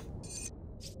some health.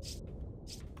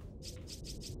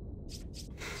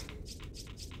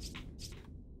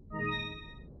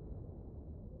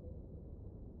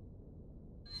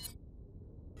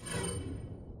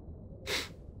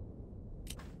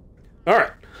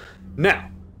 Alright. Now.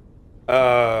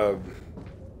 I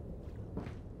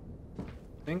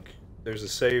think there's a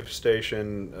save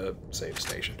station.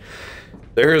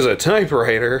 There's a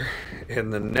typewriter in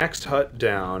the next hut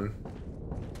down.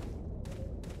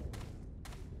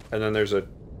 And then there's a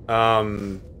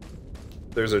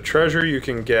treasure you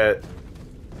can get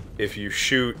if you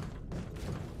shoot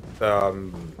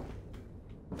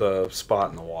the spot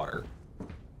in the water.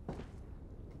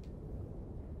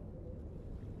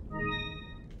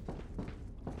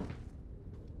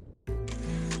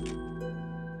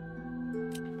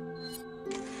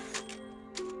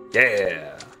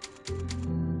 Yeah!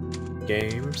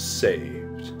 Game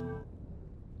saved.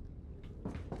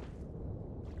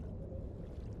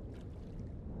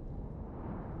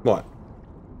 What?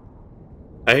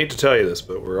 I hate to tell you this,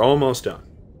 but we're almost done.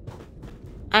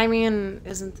 I mean,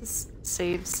 isn't this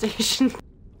save station?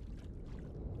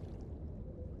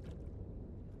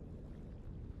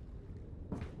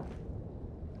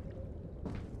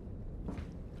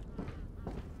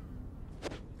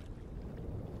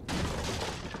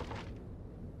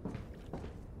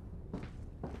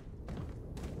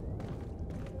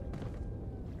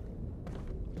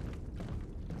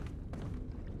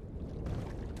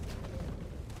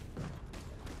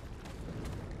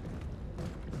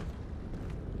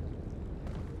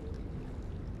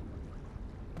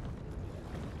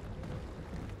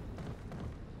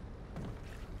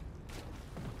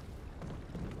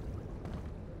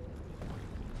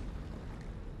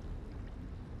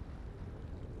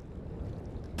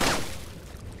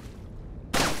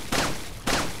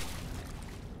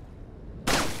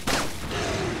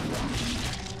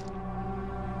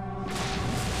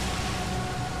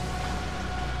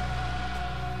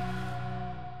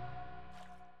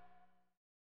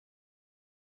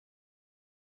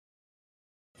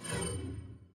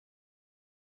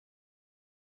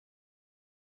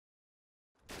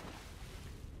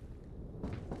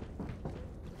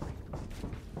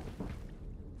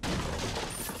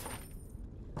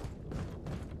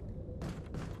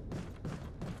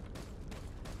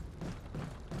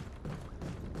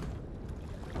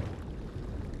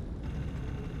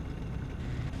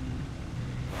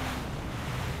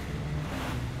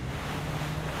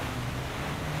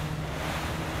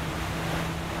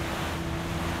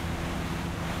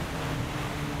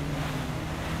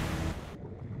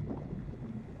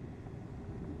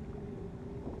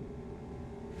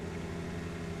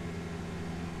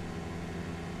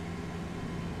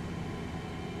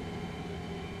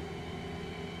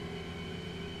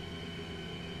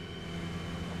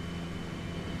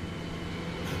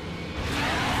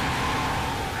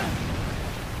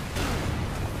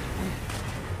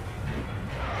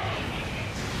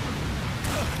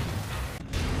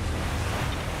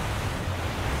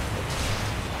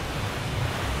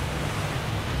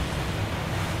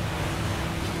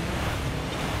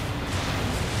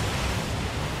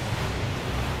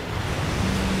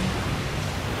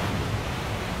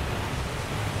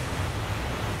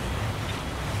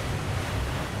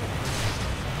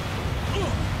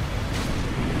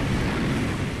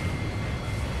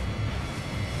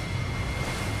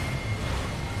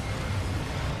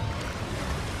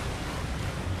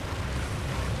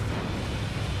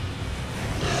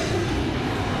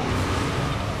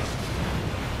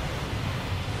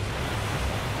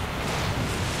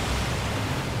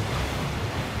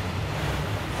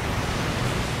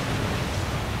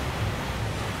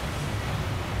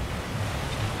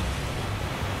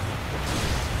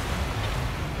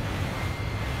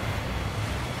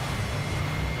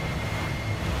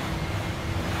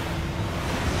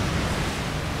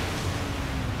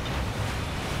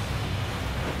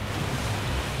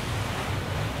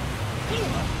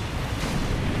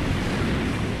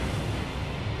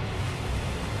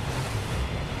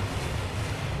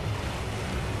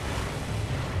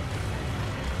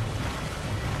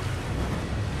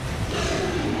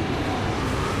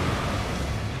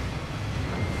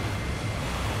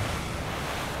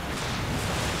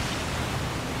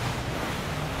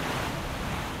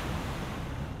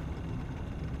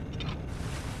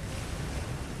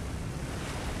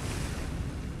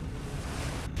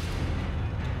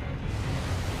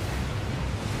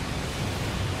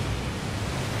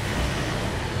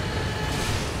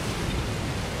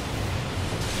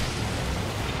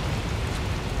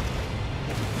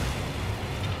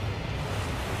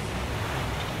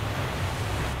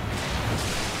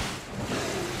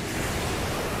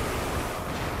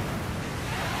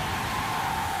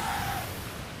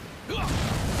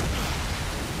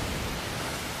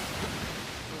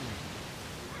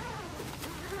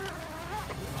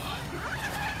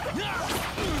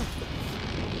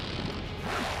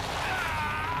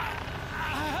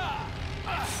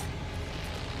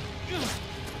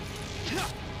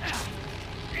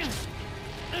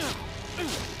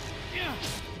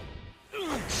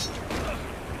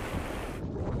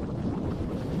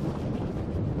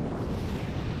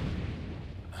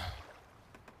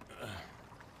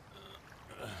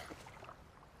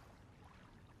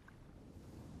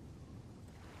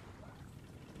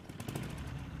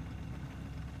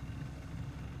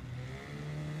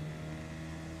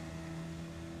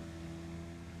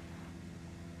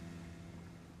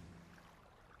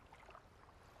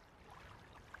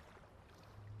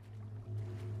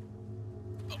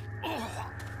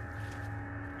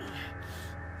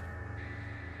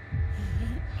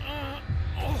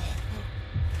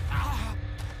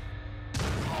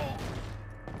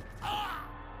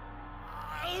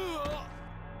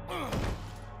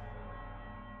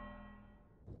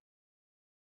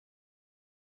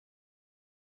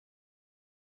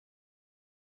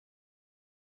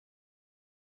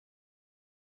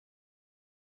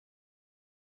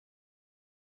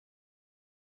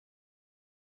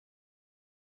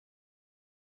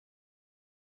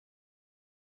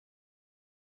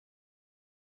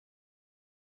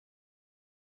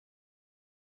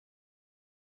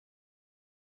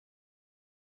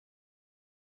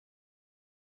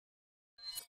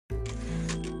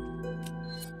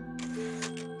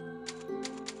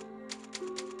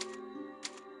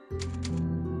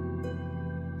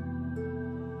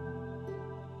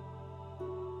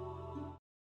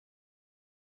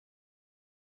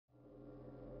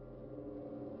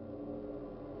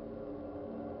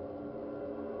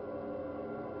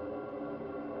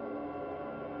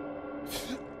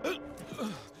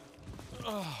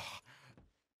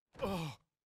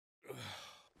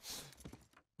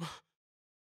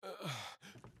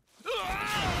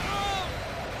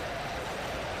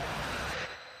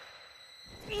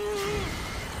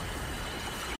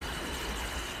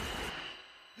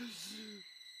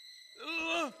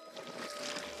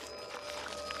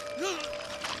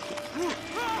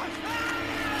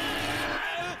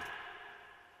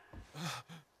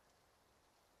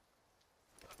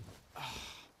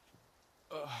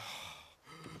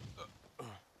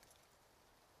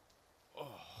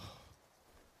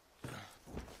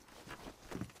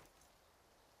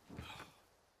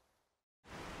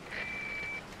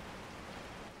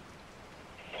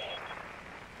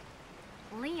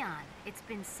 It's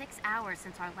been 6 hours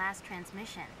since our last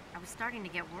transmission. I was starting to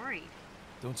get worried.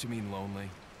 Don't you mean lonely?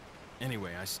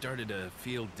 Anyway, I started to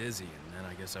feel dizzy, and then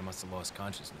I guess I must have lost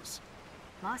consciousness.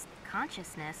 Lost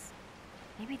consciousness?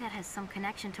 Maybe that has some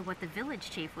connection to what the village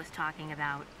chief was talking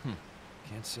about.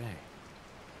 Can't say.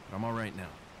 But I'm all right now.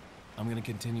 I'm gonna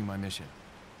continue my mission.